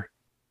year.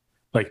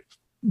 Like,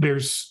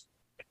 there's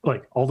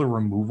like all the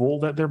removal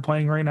that they're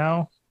playing right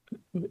now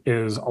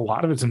is a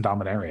lot of it's in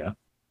Dominaria.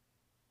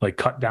 Like,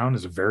 Cut Down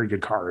is a very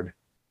good card.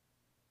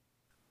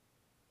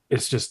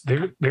 It's just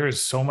there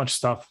is so much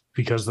stuff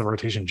because the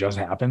rotation just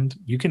happened.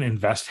 You can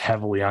invest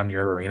heavily on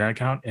your arena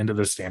account into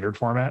the standard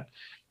format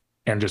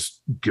and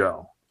just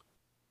go.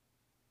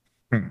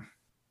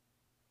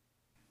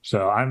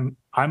 So I'm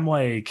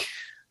like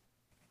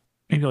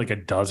maybe like a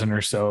dozen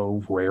or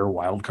so rare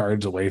wild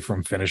cards away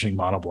from finishing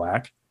mono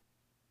black.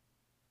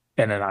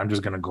 And then I'm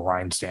just gonna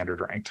grind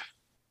standard ranked.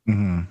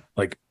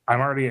 Like,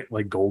 I'm already at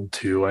like gold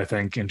 2, I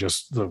think, in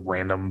just the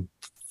random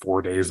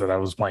 4 days that I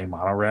was playing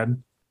mono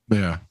red.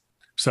 Yeah.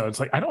 So it's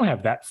like I don't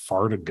have that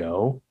far to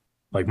go.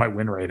 Like, my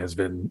win rate has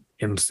been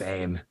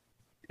insane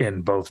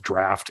in both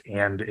draft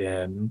and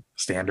in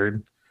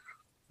standard.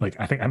 Like,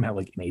 I think I'm at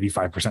like an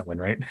 85% win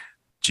rate.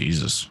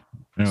 Jesus.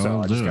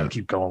 So I just got to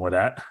keep going with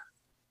that.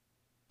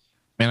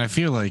 And I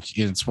feel like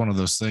it's one of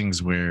those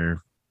things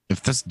where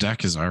if this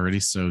deck is already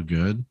so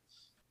good,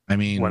 I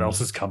mean, what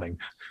else is coming?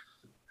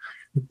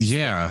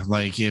 Yeah,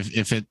 like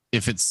if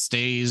it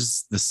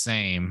stays the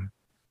same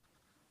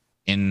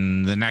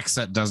and the next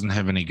set doesn't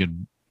have any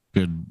good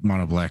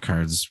mono black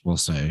cards, we'll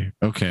say,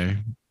 okay,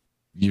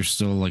 you're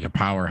still like a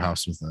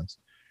powerhouse with this.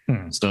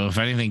 So if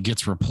anything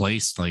gets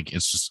replaced, like,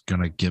 it's just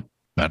gonna get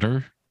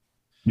better.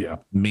 Yeah.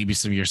 Maybe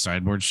some of your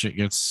sideboard shit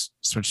gets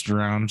switched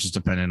around, just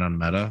depending on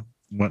meta,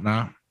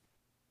 whatnot.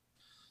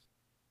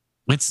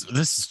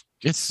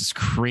 It's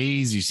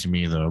crazy to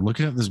me though.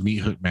 Looking at this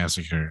Meathook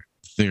Massacre,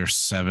 they're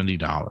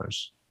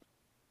 $70.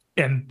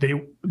 And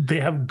they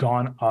have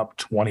gone up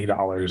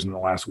 $20 in the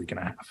last week and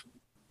a half.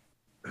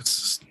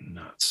 It's just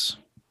nuts.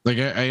 Like,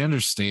 I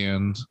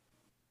understand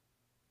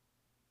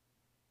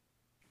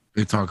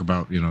they talk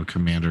about,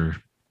 Commander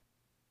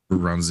who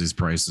runs these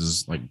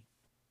prices. Like,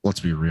 let's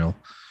be real.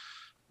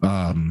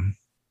 I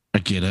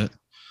get it.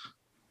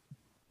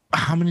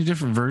 How many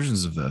different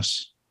versions of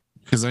this?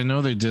 Because I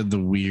know they did the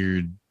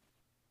weird,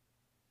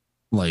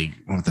 like,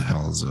 what the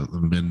hell is it? The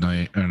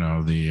midnight, I don't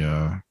know,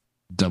 the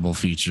double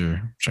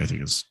feature, which I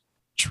think is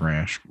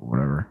trash or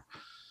whatever.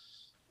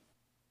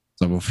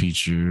 Double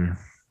feature.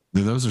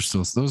 Those are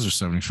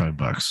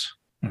 $75.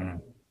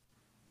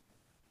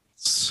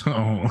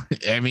 So,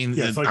 I mean,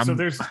 yeah, it's like, so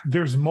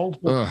there's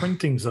multiple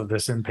printings of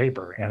this in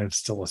paper, and it's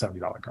still a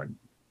 $70 card.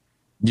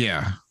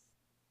 Yeah.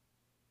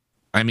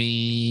 I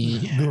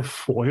mean, the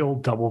foil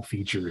double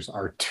features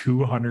are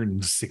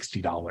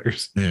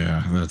 $260.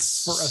 Yeah,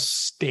 that's for a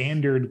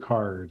standard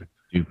card.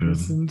 Stupid.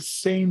 It's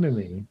insane to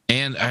me.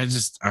 And I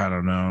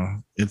don't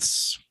know.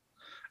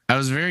 I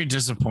was very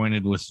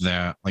disappointed with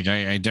that. Like,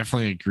 I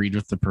definitely agreed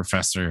with the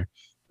professor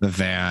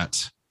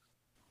that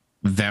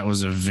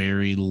was a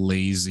very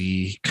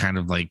lazy kind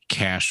of like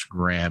cash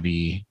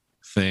grabby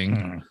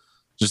thing.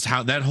 Just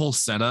how that whole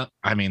setup,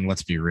 I mean,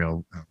 let's be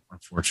real.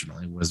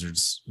 Unfortunately,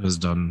 Wizards has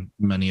done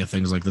many of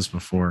things like this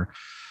before.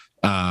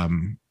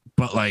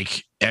 But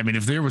like, I mean,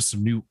 if there was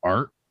some new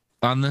art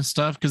on this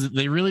stuff, because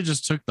they really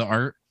just took the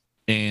art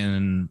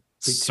and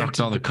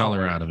sucked all the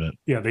color out of it.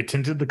 Yeah, they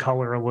tinted the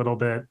color a little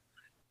bit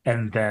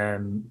and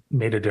then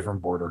made a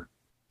different border.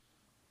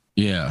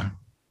 Yeah.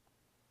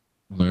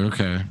 Like,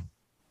 okay,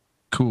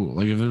 cool.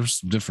 Like, if there's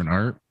some different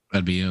art,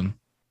 I'd be in.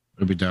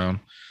 I'd be down.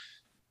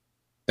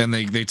 And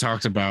they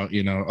talked about,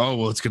 oh,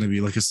 well, it's going to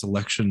be like a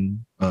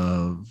selection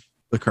of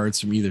the cards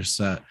from either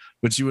set,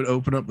 but you would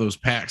open up those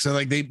packs. So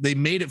like they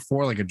made it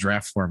for like a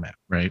draft format,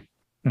 right?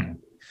 And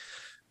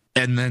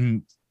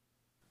then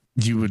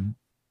you would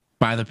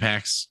buy the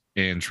packs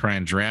and try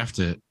and draft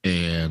it,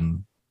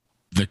 and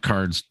the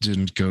cards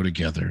didn't go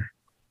together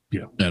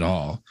at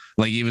all.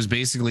 Like, it was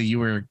basically you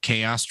were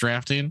chaos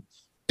drafting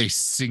a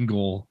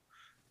single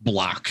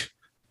block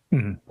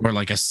or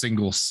like a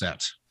single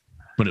set,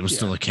 but it was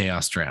still a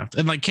chaos draft.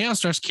 And like,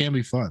 chaos drafts can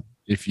be fun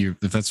if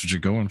that's what you're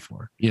going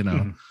for, But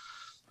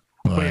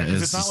yeah,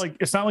 it's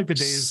not like the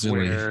days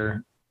silly.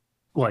 Where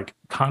like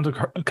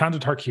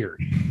Khandatar,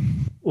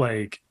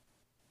 like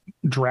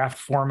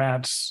draft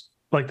formats,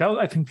 like that was,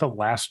 I think, the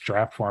last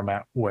draft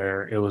format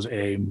where it was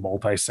a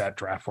multi-set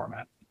draft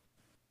format.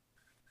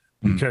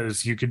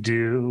 Because you could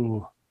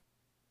do,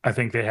 I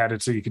think they had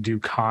it so you could do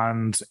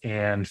Khans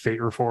and Fate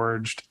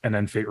Reforged, and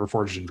then Fate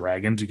Reforged and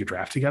Dragons you could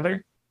draft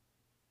together.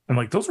 And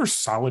like, those were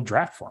solid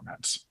draft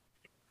formats.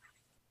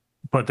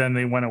 But then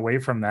they went away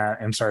from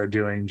that and started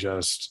doing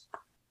just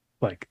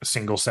like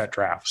single set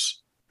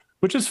drafts,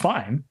 which is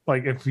fine.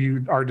 Like, if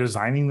you are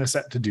designing the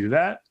set to do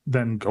that,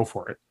 then go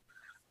for it.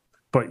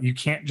 But you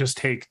can't just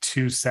take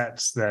two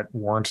sets that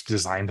weren't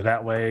designed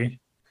that way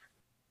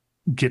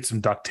get some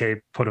duct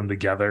tape, put them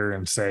together,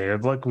 and say,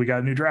 "Look, we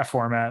got a new draft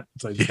format."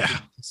 It's like,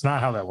 it's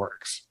not how that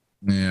works.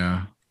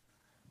 Yeah,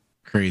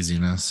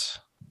 craziness.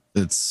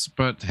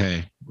 But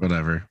hey,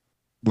 whatever.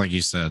 Like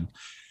you said,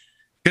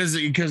 because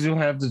you'll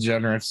have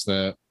degenerates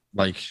that,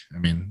 like, I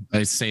mean,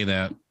 I say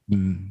that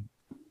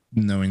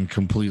knowing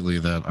completely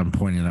that I'm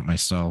pointing at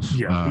myself.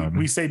 Yeah,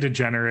 we say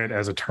degenerate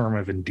as a term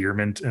of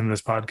endearment in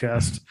this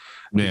podcast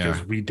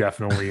because we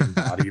definitely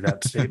embody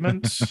that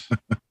statement.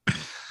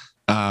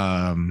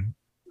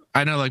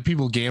 I know, like,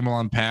 people gamble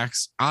on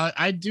packs.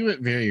 I do it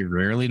very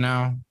rarely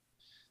now.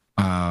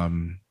 I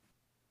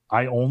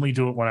only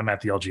do it when I'm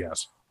at the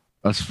LGS.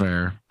 That's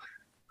fair.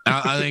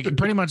 I think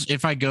pretty much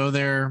if I go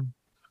there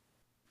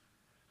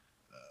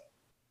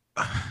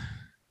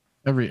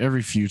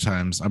every few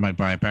times, I might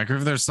buy a pack, or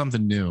if there's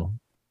something new.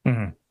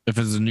 Mm-hmm. If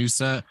it's a new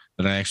set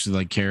that I actually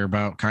like care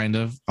about, kind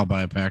of, I'll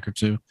buy a pack or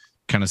two,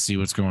 kind of see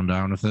what's going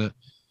down with it.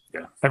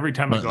 Yeah, every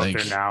time I go up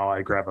there now,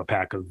 I grab a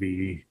pack of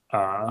the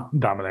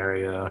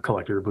Dominaria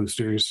collector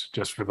boosters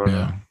just for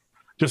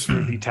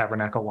the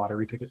Tabernacle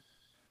lottery ticket.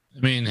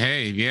 I mean,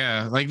 hey,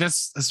 yeah, like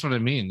that's what I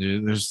mean,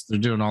 dude. They're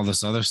doing all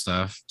this other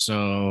stuff.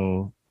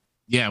 So,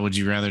 yeah, would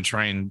you rather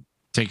try and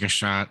take a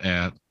shot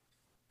at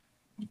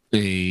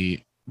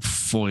a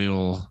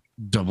foil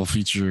double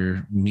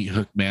feature Meat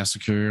Hook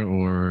Massacre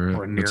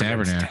or the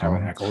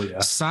Tabernacle? Yeah.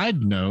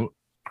 Side note,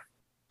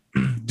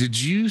 did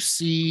you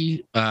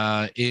see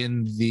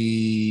in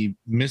the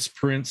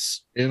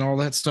misprints and all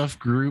that stuff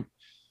group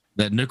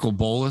that Nicol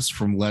Bolas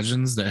from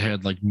Legends that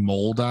had like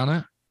mold on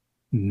it?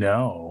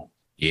 No.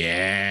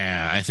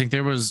 Yeah, I think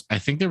there was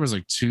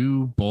like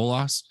 2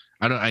 Bolas.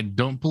 I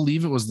don't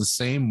believe it was the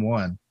same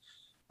one.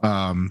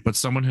 But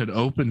someone had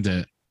opened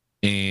it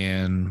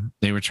and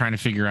they were trying to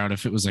figure out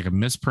if it was like a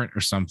misprint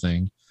or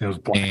something. It was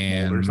black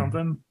mold or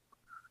something.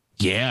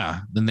 Yeah.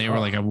 Then they were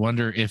like, I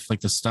wonder if like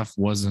the stuff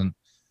wasn't,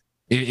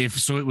 if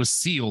so it was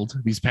sealed.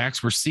 These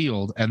packs were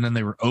sealed and then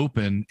they were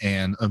open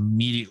and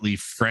immediately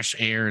fresh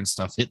air and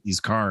stuff hit these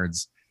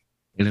cards.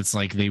 And it's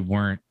like they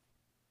weren't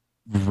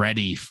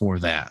ready for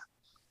that.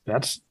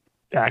 That's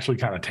actually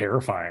kind of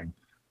terrifying.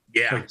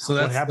 Yeah. Like,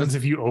 so what happens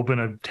if you open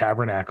a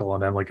Tabernacle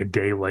and then like a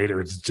day later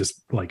it's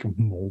just like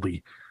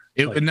moldy?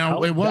 It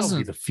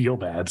wasn't the feel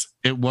bads.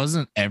 It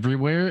wasn't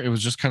everywhere. It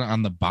was just kind of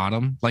on the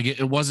bottom. Like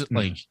it wasn't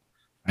like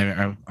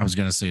I was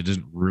gonna say it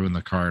didn't ruin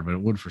the card, but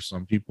it would for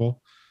some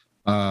people.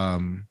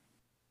 I'm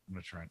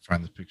gonna try and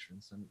find this picture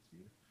and send it to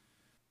you.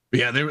 But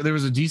yeah, there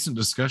was a decent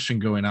discussion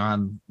going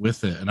on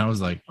with it, and I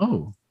was like,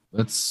 oh,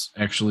 that's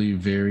actually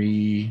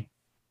very,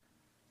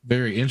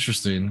 very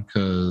interesting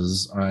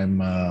because I'm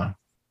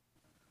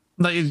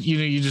like,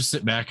 you just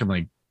sit back and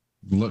like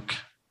look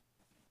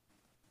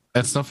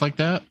at stuff like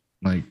that.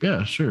 Like,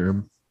 yeah,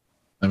 sure.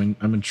 I mean,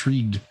 I'm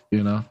intrigued,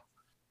 Yeah,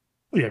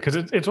 because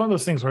it's one of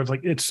those things where it's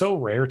like it's so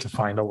rare to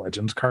find a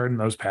Legends card in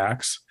those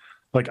packs.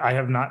 Like, I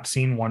have not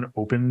seen one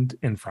opened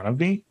in front of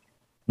me.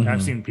 Mm-hmm.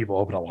 I've seen people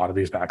open a lot of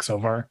these packs so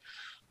far.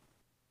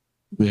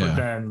 Yeah. But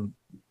then,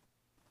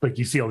 like,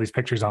 you see all these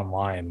pictures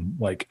online.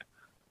 Like,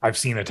 I've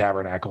seen a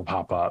Tabernacle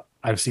pop up.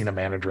 I've seen a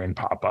Mana Drain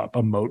pop up,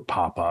 a Moat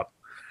pop up.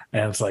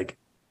 And it's like,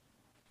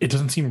 it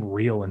doesn't seem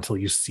real until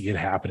you see it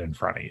happen in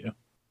front of you.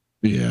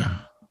 Yeah.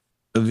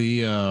 I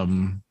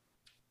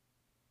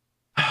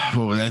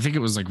think it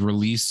was like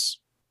release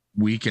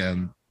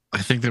weekend.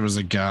 I think there was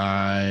a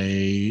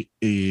guy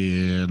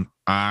in,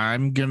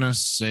 I'm gonna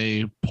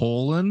say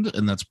Poland,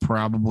 and that's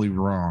probably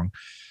wrong.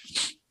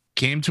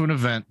 Came to an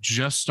event,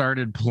 just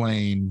started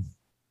playing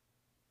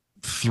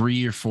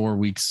 3 or 4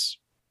 weeks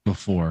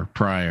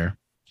prior.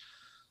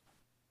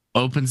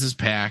 Opens his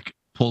pack,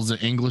 pulls an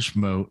English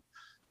moat,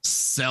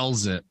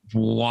 sells it,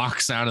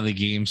 walks out of the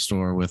game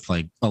store with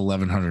like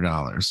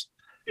 $1,100.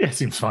 Yeah,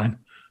 seems fine.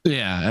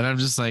 Yeah, and I'm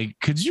just like,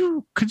 could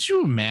you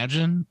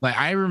imagine? Like,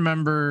 I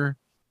remember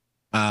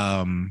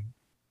Return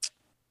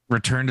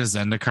to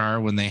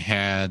Zendikar when they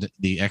had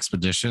the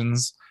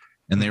expeditions,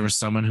 and there was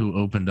someone who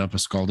opened up a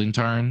Scalding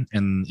Tarn,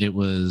 and it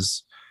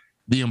was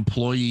the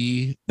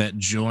employee that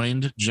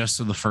joined just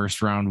so the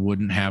first round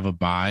wouldn't have a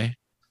buy.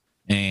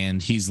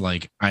 And he's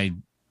like, I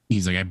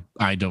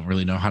don't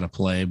really know how to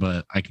play,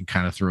 but I can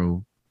kind of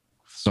throw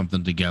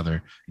something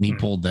together. And he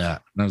pulled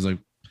that, and I was like,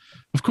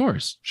 of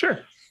course, sure.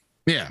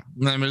 Yeah.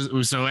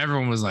 So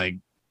everyone was like,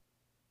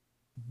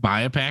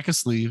 buy a pack of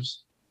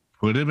sleeves,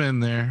 put him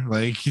in there.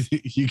 Like,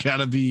 you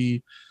gotta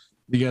be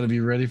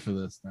ready for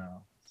this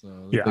now.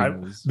 So yeah,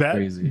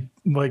 crazy.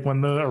 Like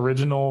when the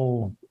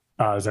original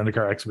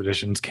Zendikar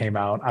expeditions came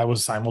out, I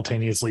was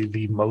simultaneously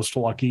the most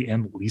lucky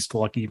and least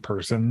lucky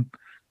person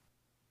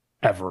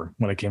ever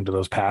when it came to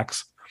those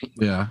packs.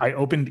 Yeah. I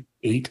opened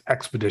 8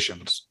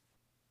 expeditions.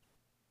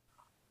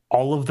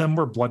 All of them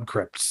were blood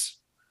crypts.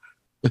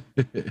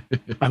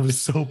 I was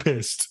so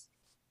pissed.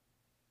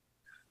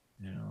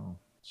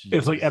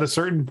 It's like at a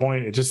certain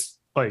point, it just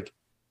like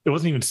it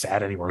wasn't even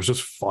sad anymore. It was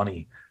just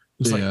funny.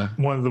 It's like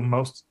one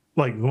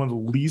of the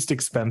least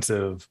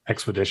expensive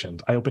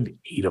expeditions. I opened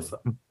 8 of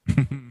them.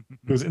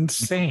 It was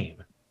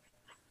insane.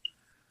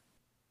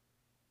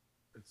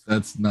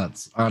 That's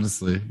nuts.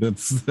 Honestly,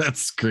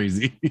 that's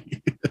crazy.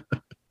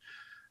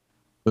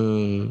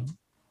 But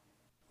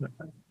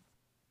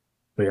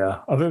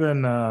yeah, other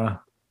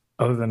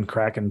than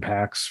cracking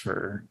packs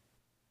for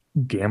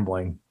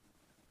gambling,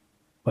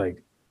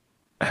 like,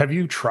 have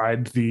you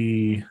tried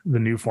the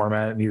new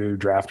format in either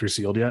draft or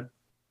sealed yet?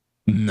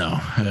 No,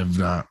 I have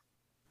not.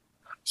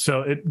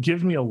 So it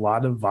gives me a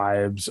lot of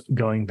vibes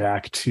going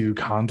back to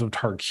Cons of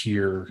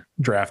Tarkir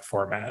draft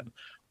format,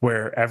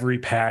 where every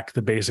pack,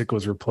 the basic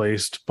was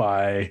replaced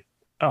by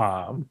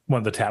one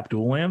of the tap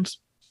dual lands,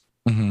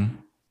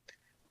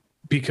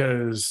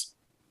 because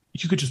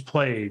you could just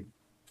play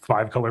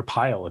 5-color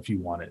pile if you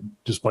wanted.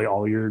 Just play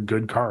all your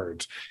good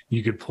cards.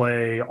 You could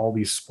play all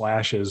these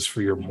splashes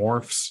for your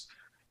morphs.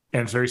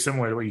 And it's very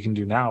similar to what you can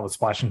do now with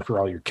splashing for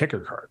all your kicker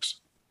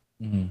cards.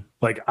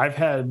 Like, I've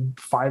had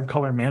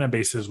 5-color mana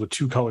bases with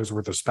 2 colors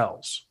worth of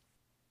spells.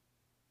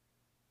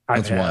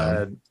 I've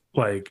had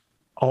like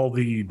all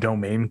the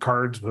domain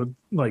cards with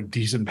like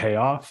decent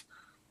payoff.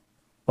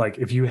 Like,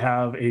 if you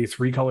have a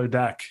 3-color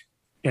deck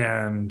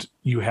and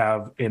you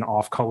have an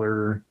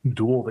off-color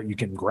duel that you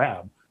can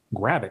grab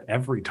it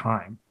every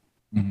time.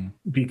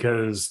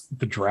 Because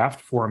the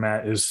draft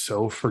format is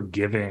so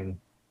forgiving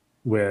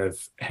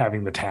with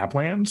having the tap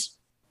lands,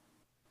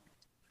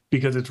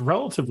 because it's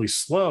relatively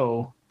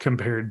slow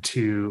compared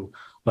to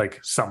like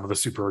some of the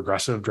super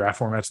aggressive draft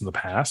formats in the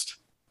past.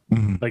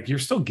 Like, you're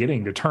still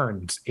getting to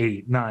turns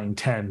 8, 9,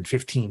 10,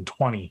 15,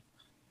 20.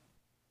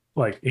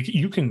 Like,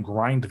 you can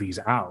grind these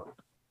out.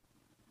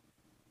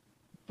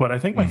 But I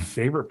think my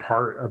favorite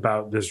part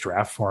about this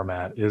draft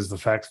format is the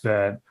fact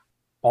that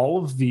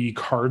all of the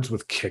cards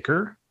with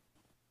kicker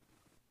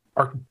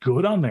are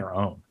good on their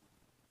own.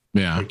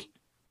 Yeah. Like,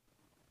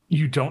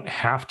 you don't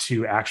have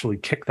to actually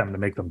kick them to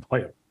make them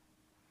playable.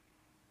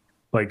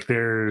 Like,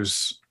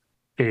 there's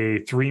a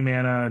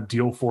 3-mana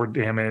deal 4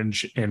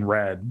 damage in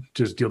red,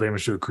 just deal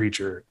damage to a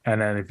creature,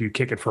 and then if you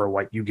kick it for a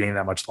white, you gain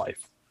that much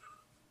life.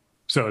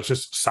 So it's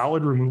just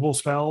solid removal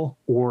spell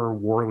or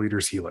War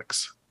Leader's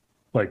Helix,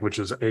 like, which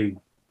was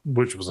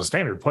a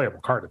standard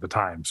playable card at the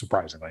time,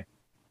 surprisingly.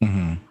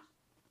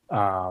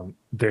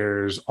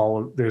 There's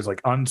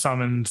like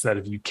unsummons that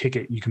if you kick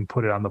it, you can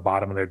put it on the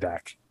bottom of their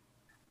deck.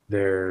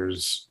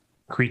 There's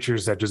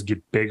creatures that just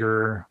get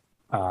bigger.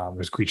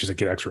 There's creatures that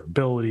get extra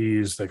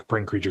abilities, that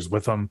bring creatures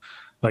with them.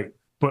 Like,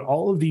 but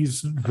all of these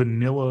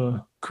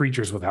vanilla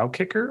creatures without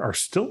kicker are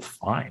still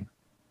fine.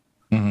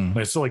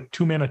 It's still like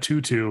 2-mana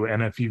 2/2,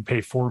 and if you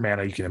pay 4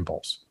 mana, you can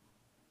impulse.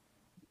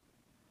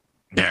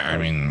 Yeah, I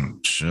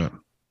mean, shit.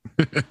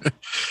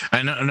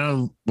 I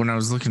know when I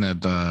was looking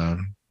at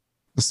the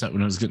set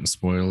when it was getting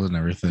spoiled and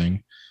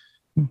everything,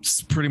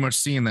 it's pretty much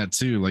seeing that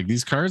too. Like,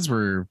 these cards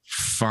were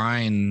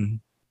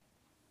fine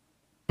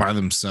by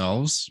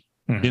themselves,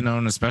 you know,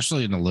 and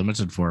especially in a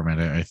limited format,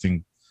 I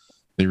think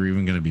they were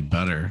even going to be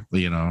better.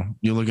 You know,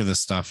 you look at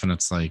this stuff and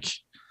it's like,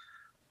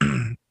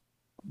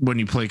 when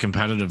you play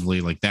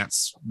competitively, like,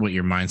 that's what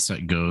your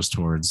mindset goes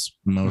towards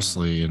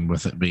mostly. And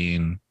with it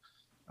being,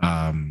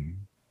 you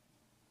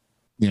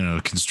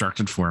know,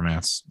 constructed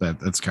formats,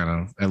 that's kind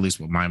of at least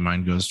what my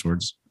mind goes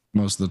towards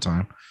most of the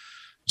time.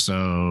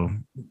 So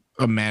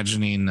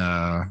imagining,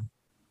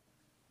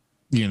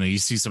 you know, you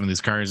see some of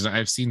these cards.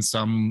 I've seen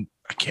some,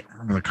 I can't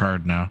remember the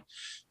card now,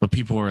 but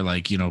people are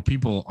like, you know,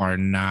 people are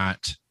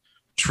not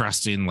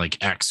trusting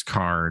like X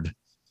card,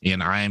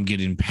 and I am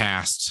getting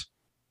past,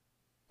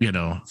 you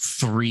know,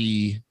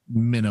 3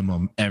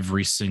 minimum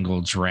every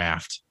single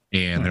draft,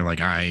 and they're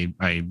like, I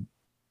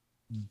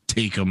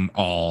take them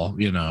all,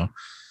 you know.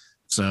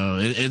 So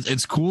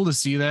it's cool to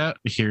see that,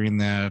 hearing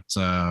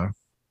how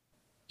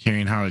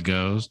it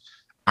goes.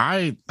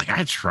 I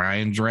try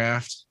and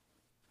draft.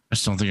 I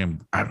just don't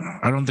think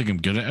I don't think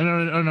I'm good at it. I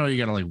don't know. You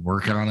got to like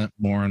work on it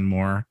more and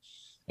more.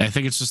 And I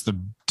think it's just the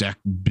deck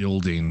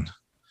building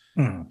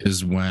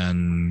is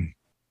when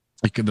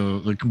like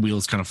the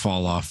wheels kind of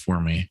fall off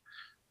for me.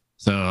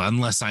 So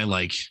unless I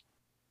like,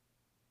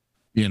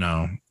 you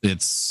know,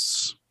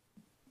 it's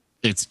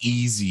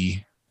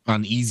easy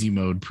on easy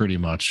mode pretty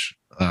much.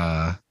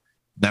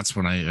 That's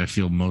when I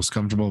feel most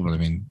comfortable. But I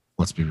mean,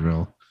 let's be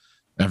real,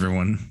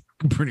 everyone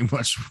pretty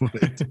much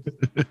would.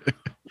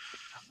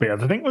 But yeah,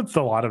 the thing with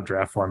a lot of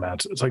draft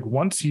formats, it's like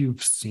once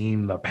you've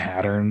seen the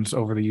patterns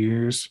over the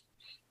years,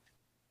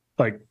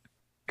 like,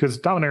 because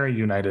Dominaria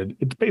United,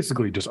 it's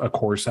basically just a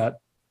core set.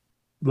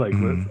 Like,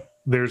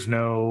 there's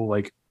no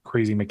like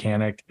crazy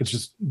mechanic. It's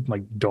just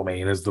like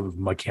domain is the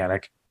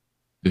mechanic.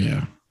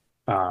 Yeah.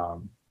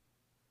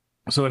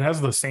 So it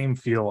has the same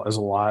feel as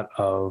a lot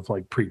of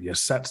like previous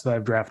sets that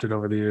I've drafted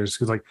over the years.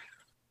 Because like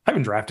I've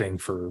been drafting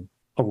for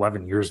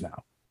 11 years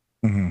now.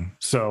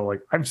 So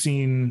like I've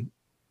seen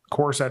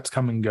core sets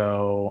come and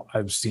go.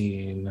 I've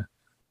seen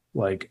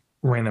like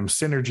random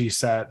synergy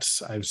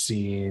sets. I've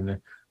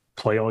seen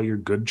play all your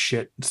good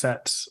shit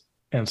sets.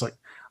 And it's like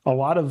a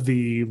lot of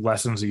the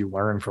lessons that you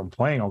learn from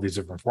playing all these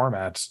different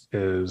formats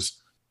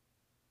is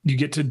you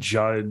get to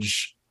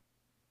judge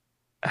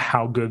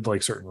how good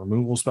like certain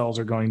removal spells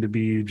are going to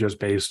be just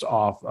based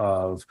off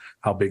of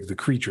how big the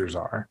creatures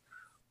are.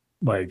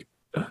 Like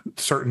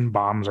certain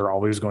bombs are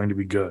always going to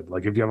be good.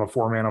 Like if you have a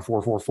 4-mana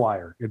 4/4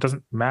 flyer, it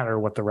doesn't matter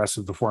what the rest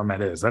of the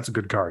format is. That's a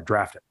good card.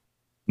 Draft it.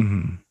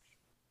 Mm-hmm.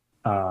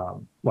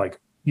 Like,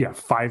 yeah,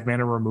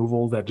 5-mana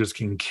removal that just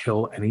can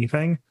kill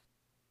anything.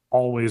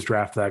 Always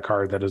draft that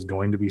card. That is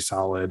going to be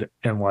solid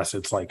unless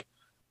it's like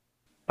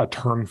a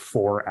turn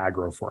 4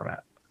 aggro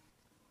format.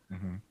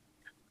 Mm-hmm.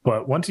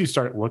 But once you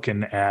start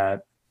looking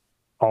at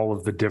all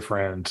of the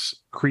different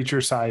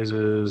creature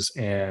sizes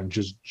and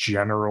just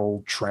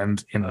general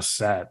trends in a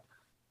set,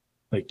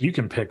 like you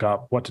can pick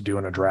up what to do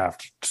in a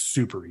draft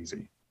super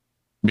easy.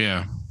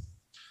 Yeah.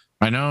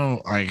 I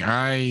know, like,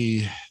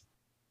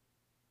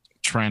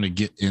 trying to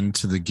get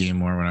into the game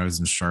more when I was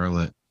in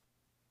Charlotte.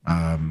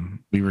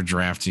 We were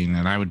drafting,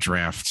 and I would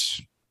go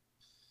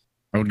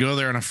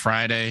there on a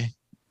Friday,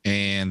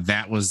 and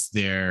that was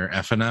their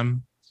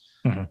F&M.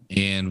 Mm-hmm.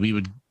 And we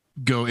would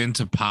go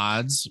into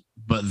pods,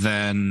 but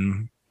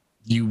then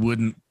you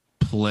wouldn't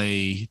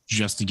play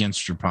just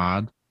against your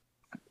pod.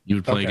 You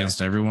would play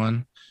against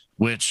everyone,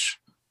 which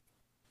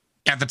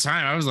at the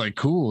time I was like,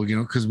 cool, you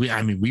know, because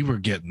we were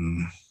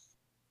getting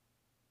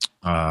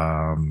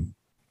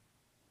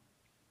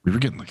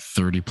like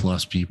 30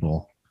 plus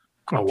people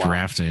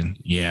drafting.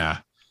 Yeah.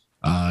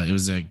 It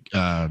was a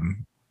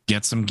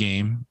Get Some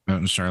Game out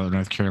in Charlotte,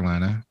 North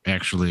Carolina.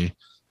 Actually,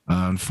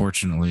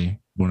 unfortunately,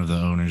 one of the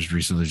owners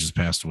recently just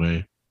passed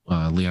away,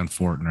 Leon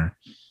Fortner.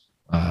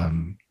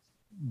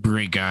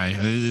 Great guy.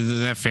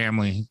 That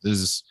family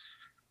is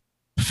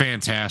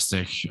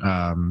fantastic.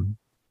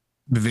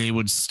 They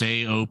would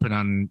stay open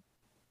on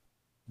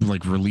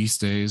like release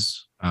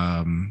days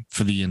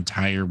for the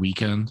entire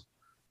weekend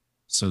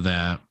so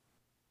that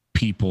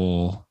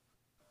people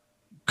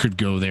could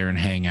go there and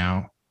hang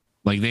out.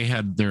 Like they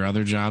had their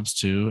other jobs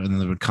too, and then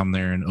they would come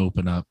there and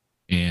open up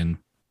and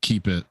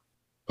keep it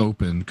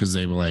open because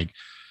they were like,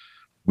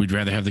 we'd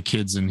rather have the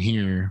kids in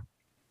here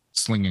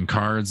slinging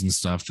cards and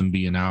stuff than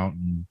being out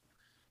and,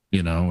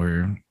 you know,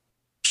 where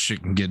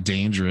shit can get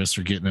dangerous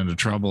or getting into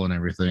trouble and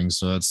everything.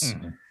 So that's,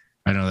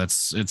 I know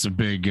it's a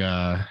big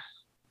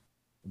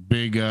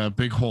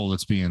hole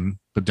that's being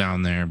put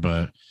down there.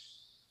 But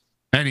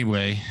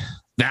anyway,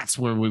 that's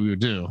where we would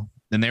do.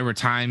 And there were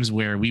times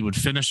where we would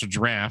finish a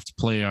draft,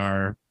 play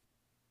our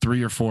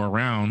 3 or 4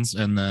 rounds,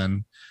 and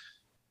then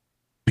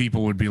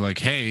people would be like,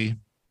 hey,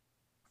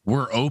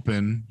 we're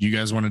open. You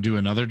guys want to do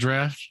another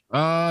draft?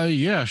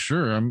 Yeah,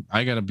 sure.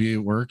 I got to be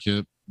at work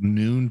at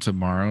noon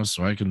tomorrow,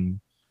 so I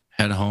can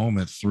head home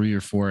at 3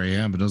 or 4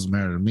 a.m. It doesn't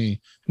matter to me.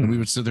 And we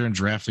would sit there and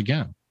draft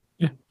again.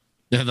 Yeah.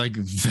 And like,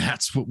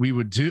 that's what we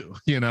would do.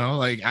 You know,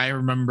 like I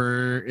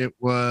remember it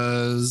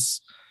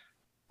was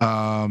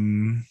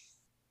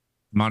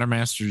Modern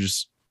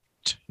Masters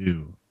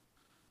 2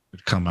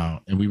 would come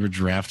out, and we were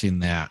drafting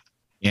that.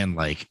 And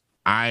like,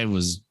 I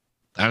was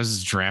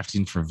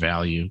drafting for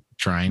value,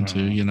 trying to,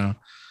 you know,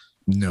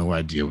 no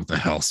idea what the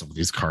hell some of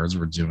these cards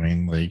were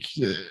doing. Like,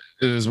 it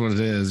is what it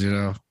is, you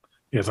know?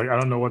 Yeah, it's like, I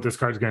don't know what this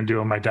card's going to do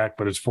on my deck,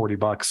 but it's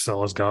 $40, so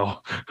let's go.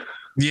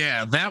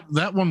 Yeah,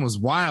 that one was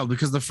wild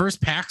because the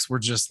first packs were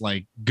just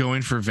like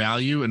going for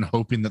value and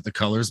hoping that the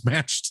colors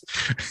matched.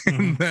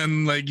 And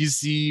then like you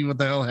see what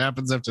the hell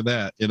happens after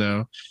that, you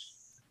know?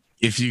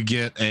 If you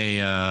get a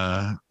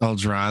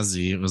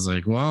Eldrazi, it was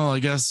like, well, I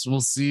guess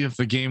we'll see if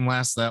the game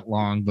lasts that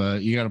long,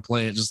 but you got to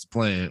play it just to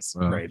play it.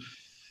 So right.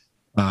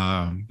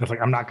 It's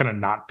like, I'm not going to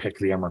not pick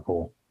the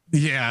Emrakul.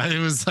 Yeah, it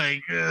was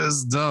like,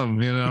 it's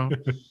dumb, you know?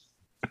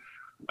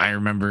 I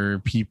remember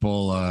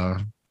people,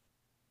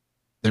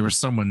 there was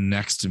someone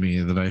next to me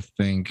that I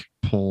think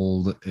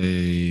pulled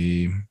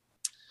a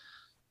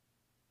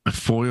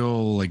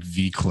foil like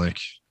V-Click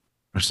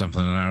or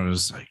something. And I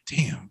was like,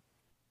 damn,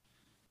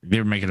 they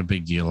were making a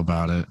big deal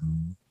about it.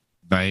 And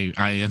I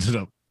ended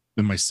up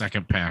in my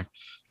second pack,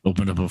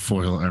 opened up a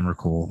foil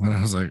Emrakul. And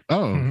I was like,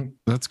 oh,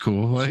 that's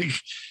cool. Like,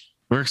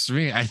 works for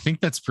me. I think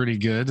that's pretty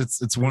good.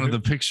 It's one of the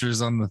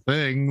pictures on the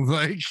thing.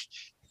 Like,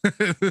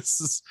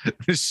 this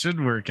should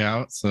work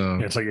out.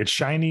 So it's like, it's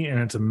shiny and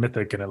it's a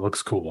mythic and it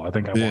looks cool. I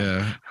think I want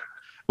it.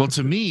 Well,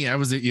 to me, I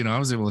was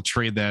able to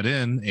trade that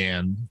in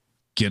and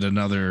get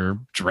another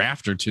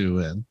draft or 2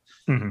 in.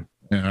 And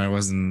I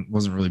wasn't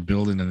really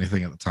building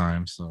anything at the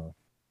time. So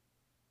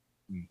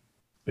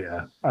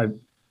yeah,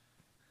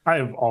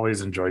 I've always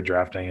enjoyed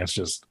drafting. It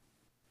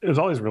was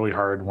always really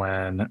hard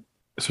when,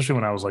 especially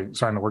when I was like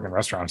starting to work in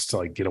restaurants, to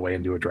like get away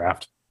and do a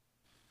draft.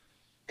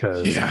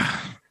 Because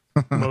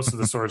most of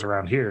the stores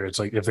around here, it's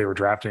like if they were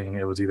drafting,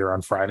 it was either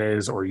on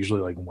Fridays or usually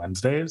like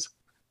Wednesdays.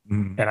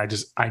 And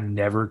I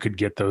never could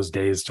get those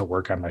days to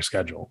work on my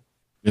schedule.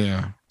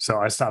 Yeah. So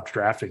I stopped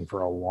drafting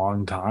for a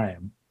long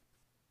time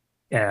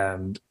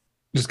and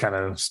just kind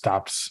of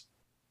stopped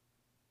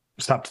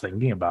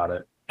thinking about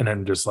it. And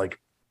then just like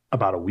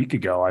about a week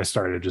ago, I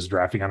started just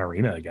drafting on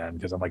Arena again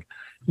because I'm like,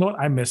 you know what?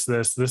 I miss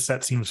this. This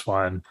set seems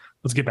fun.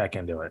 Let's get back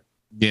into it.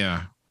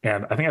 Yeah.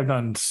 And I think I've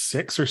done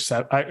 6 or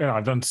 7.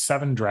 I've done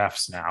 7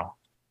 drafts now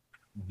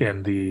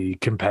in the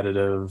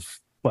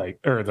competitive, like,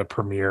 or the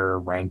premier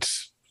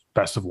ranked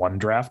best of 1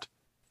 draft.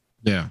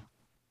 Yeah.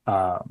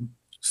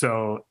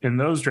 So in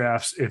those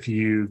drafts, if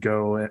you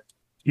go,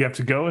 you have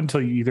to go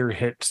until you either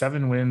hit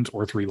 7 wins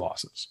or 3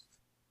 losses.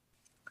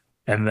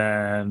 And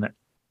then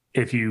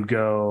if you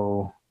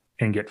go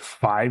and get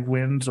 5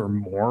 wins or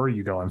more,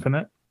 you go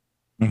infinite.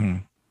 Mm-hmm.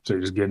 So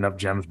you just get enough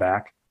gems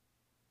back.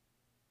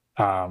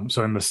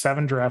 So in the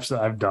 7 drafts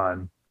that I've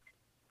done,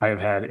 I have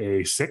had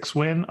a 6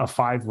 win, a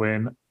 5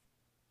 win.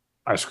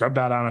 I scrubbed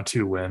out on a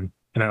 2 win,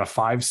 and then a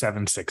 5,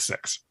 7, 6,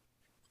 6.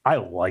 I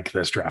like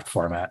this draft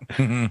format.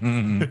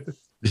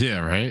 Yeah,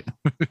 right.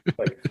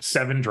 Like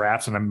 7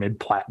 drafts and I'm mid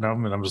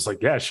platinum, and I'm just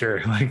like, yeah,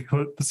 sure. Like,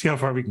 let's see how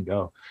far we can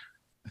go.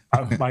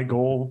 My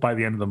goal by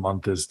the end of the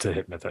month is to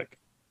hit mythic.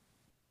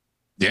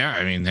 Yeah,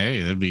 I mean,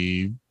 hey, that'd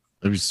be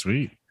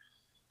sweet.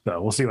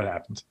 So we'll see what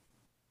happens.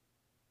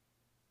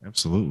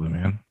 Absolutely,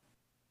 man.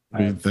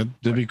 That'd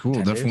be cool.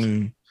 Definitely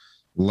days.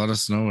 Let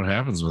us know what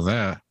happens with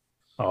that.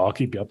 Oh, I'll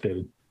keep you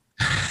updated.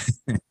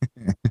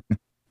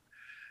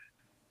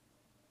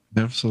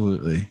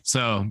 Absolutely.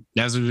 So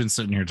as we've been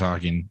sitting here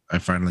talking, I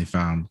finally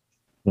found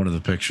one of the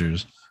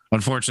pictures.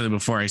 Unfortunately,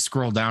 before I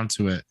scroll down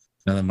to it,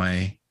 and then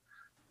my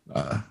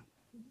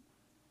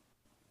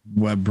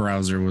web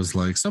browser was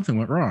like, something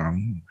went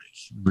wrong.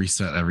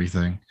 Reset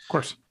everything. Of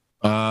course.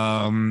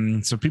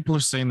 So people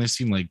are saying they've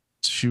seen like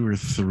 2 or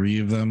 3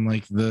 of them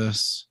like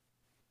this.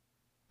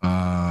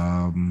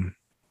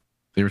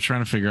 They were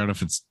trying to figure out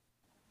if it's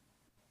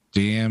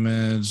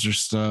damaged or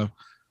stuff.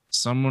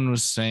 Someone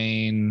was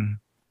saying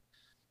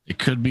it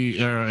could be,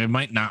 or it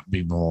might not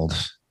be mold.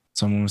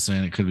 Someone was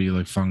saying it could be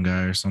like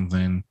fungi or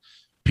something.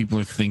 People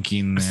are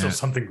thinking There's that still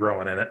something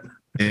growing in it.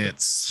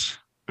 It's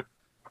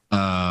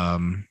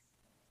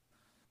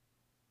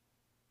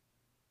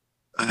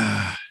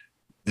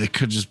it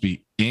could just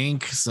be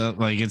ink. So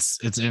like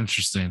it's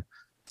interesting.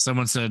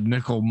 Someone said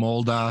nickel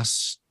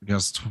moldas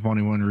because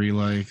 21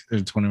 reacts.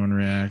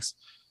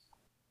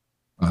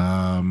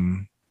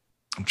 I'm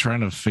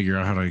trying to figure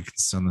out how I can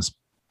send this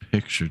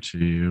picture to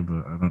you,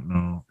 but I don't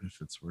know if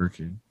it's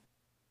working.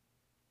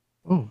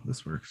 Oh,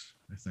 this works,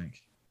 I think.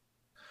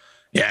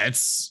 Yeah,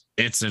 it's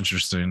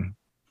interesting.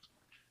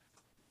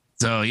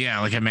 So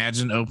yeah, like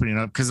imagine opening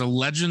up because a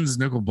Legends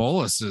Nicol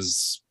Bolas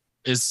is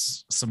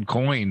some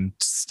coin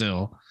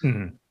still.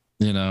 Mm-hmm.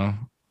 You know.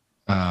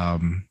 I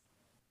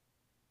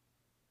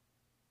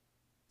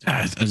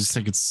just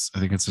think I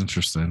think it's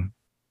interesting.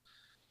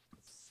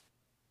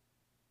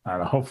 I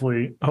don't know.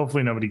 Hopefully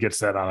nobody gets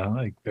that on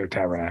like their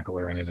tabernacle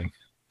or anything.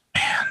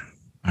 Man,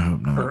 I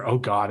hope not. Or oh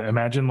god,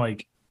 imagine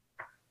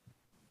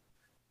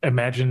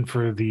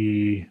for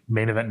the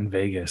main event in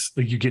Vegas,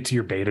 like you get to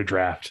your beta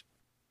draft,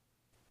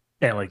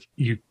 and like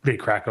they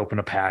crack open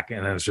a pack,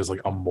 and then it's just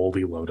like a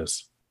moldy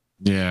Lotus.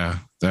 Yeah,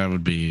 that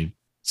would be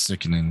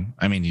sickening.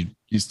 I mean,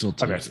 you still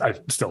take it. I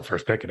still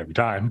first pick it every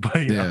time,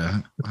 but yeah,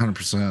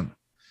 100%.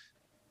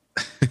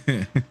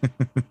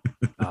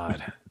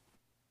 God.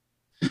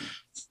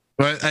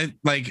 But I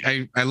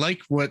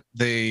like what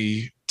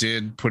they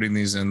did putting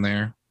these in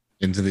there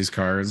into these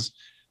cards.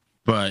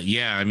 But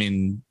yeah, I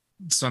mean,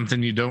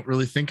 something you don't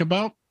really think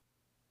about.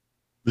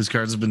 These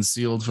cards have been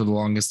sealed for the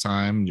longest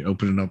time. You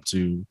open it up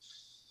to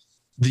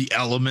the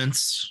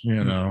elements,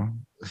 you know.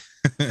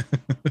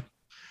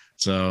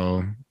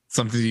 So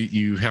something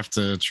you have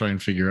to try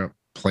and figure out,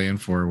 plan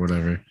for or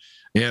whatever.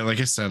 Yeah, like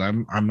I said,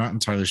 I'm not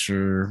entirely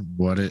sure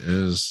what it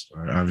is.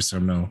 Obviously,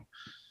 I'm no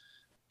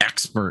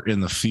expert in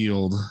the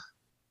field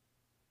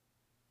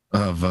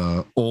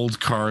of old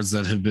cards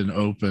that have been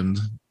opened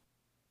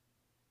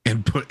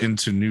and put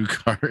into new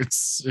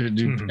cards or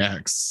new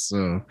packs.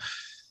 So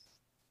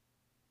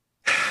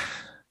I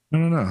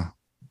don't know.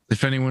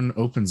 If anyone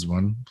opens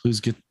one,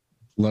 please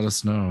let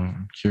us know.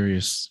 I'm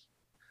curious.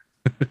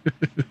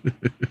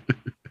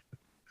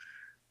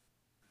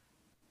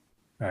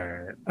 All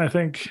right. I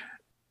think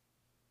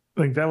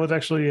that was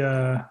actually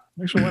went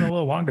a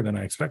little longer than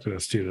I expected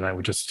us to tonight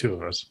with just 2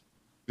 of us.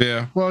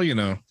 Yeah. Well, you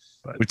know,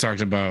 we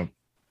talked about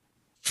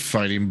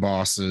fighting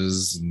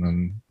bosses and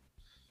then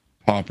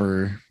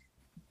Pauper.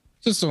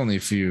 Just only a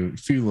few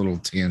little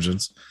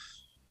tangents.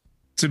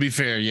 To be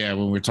fair, yeah,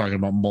 when we're talking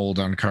about mold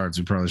on cards,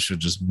 we probably should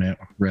just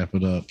wrap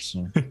it up.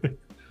 So.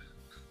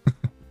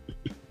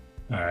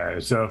 All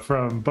right. So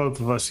from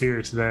both of us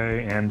here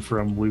today and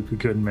from Luke who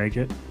couldn't make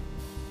it,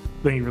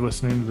 thank you for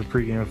listening to the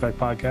Pregame Effect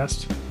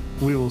podcast.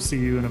 We will see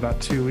you in about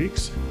 2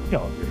 weeks.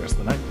 Y'all have a good rest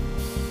of the night.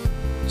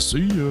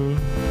 See ya.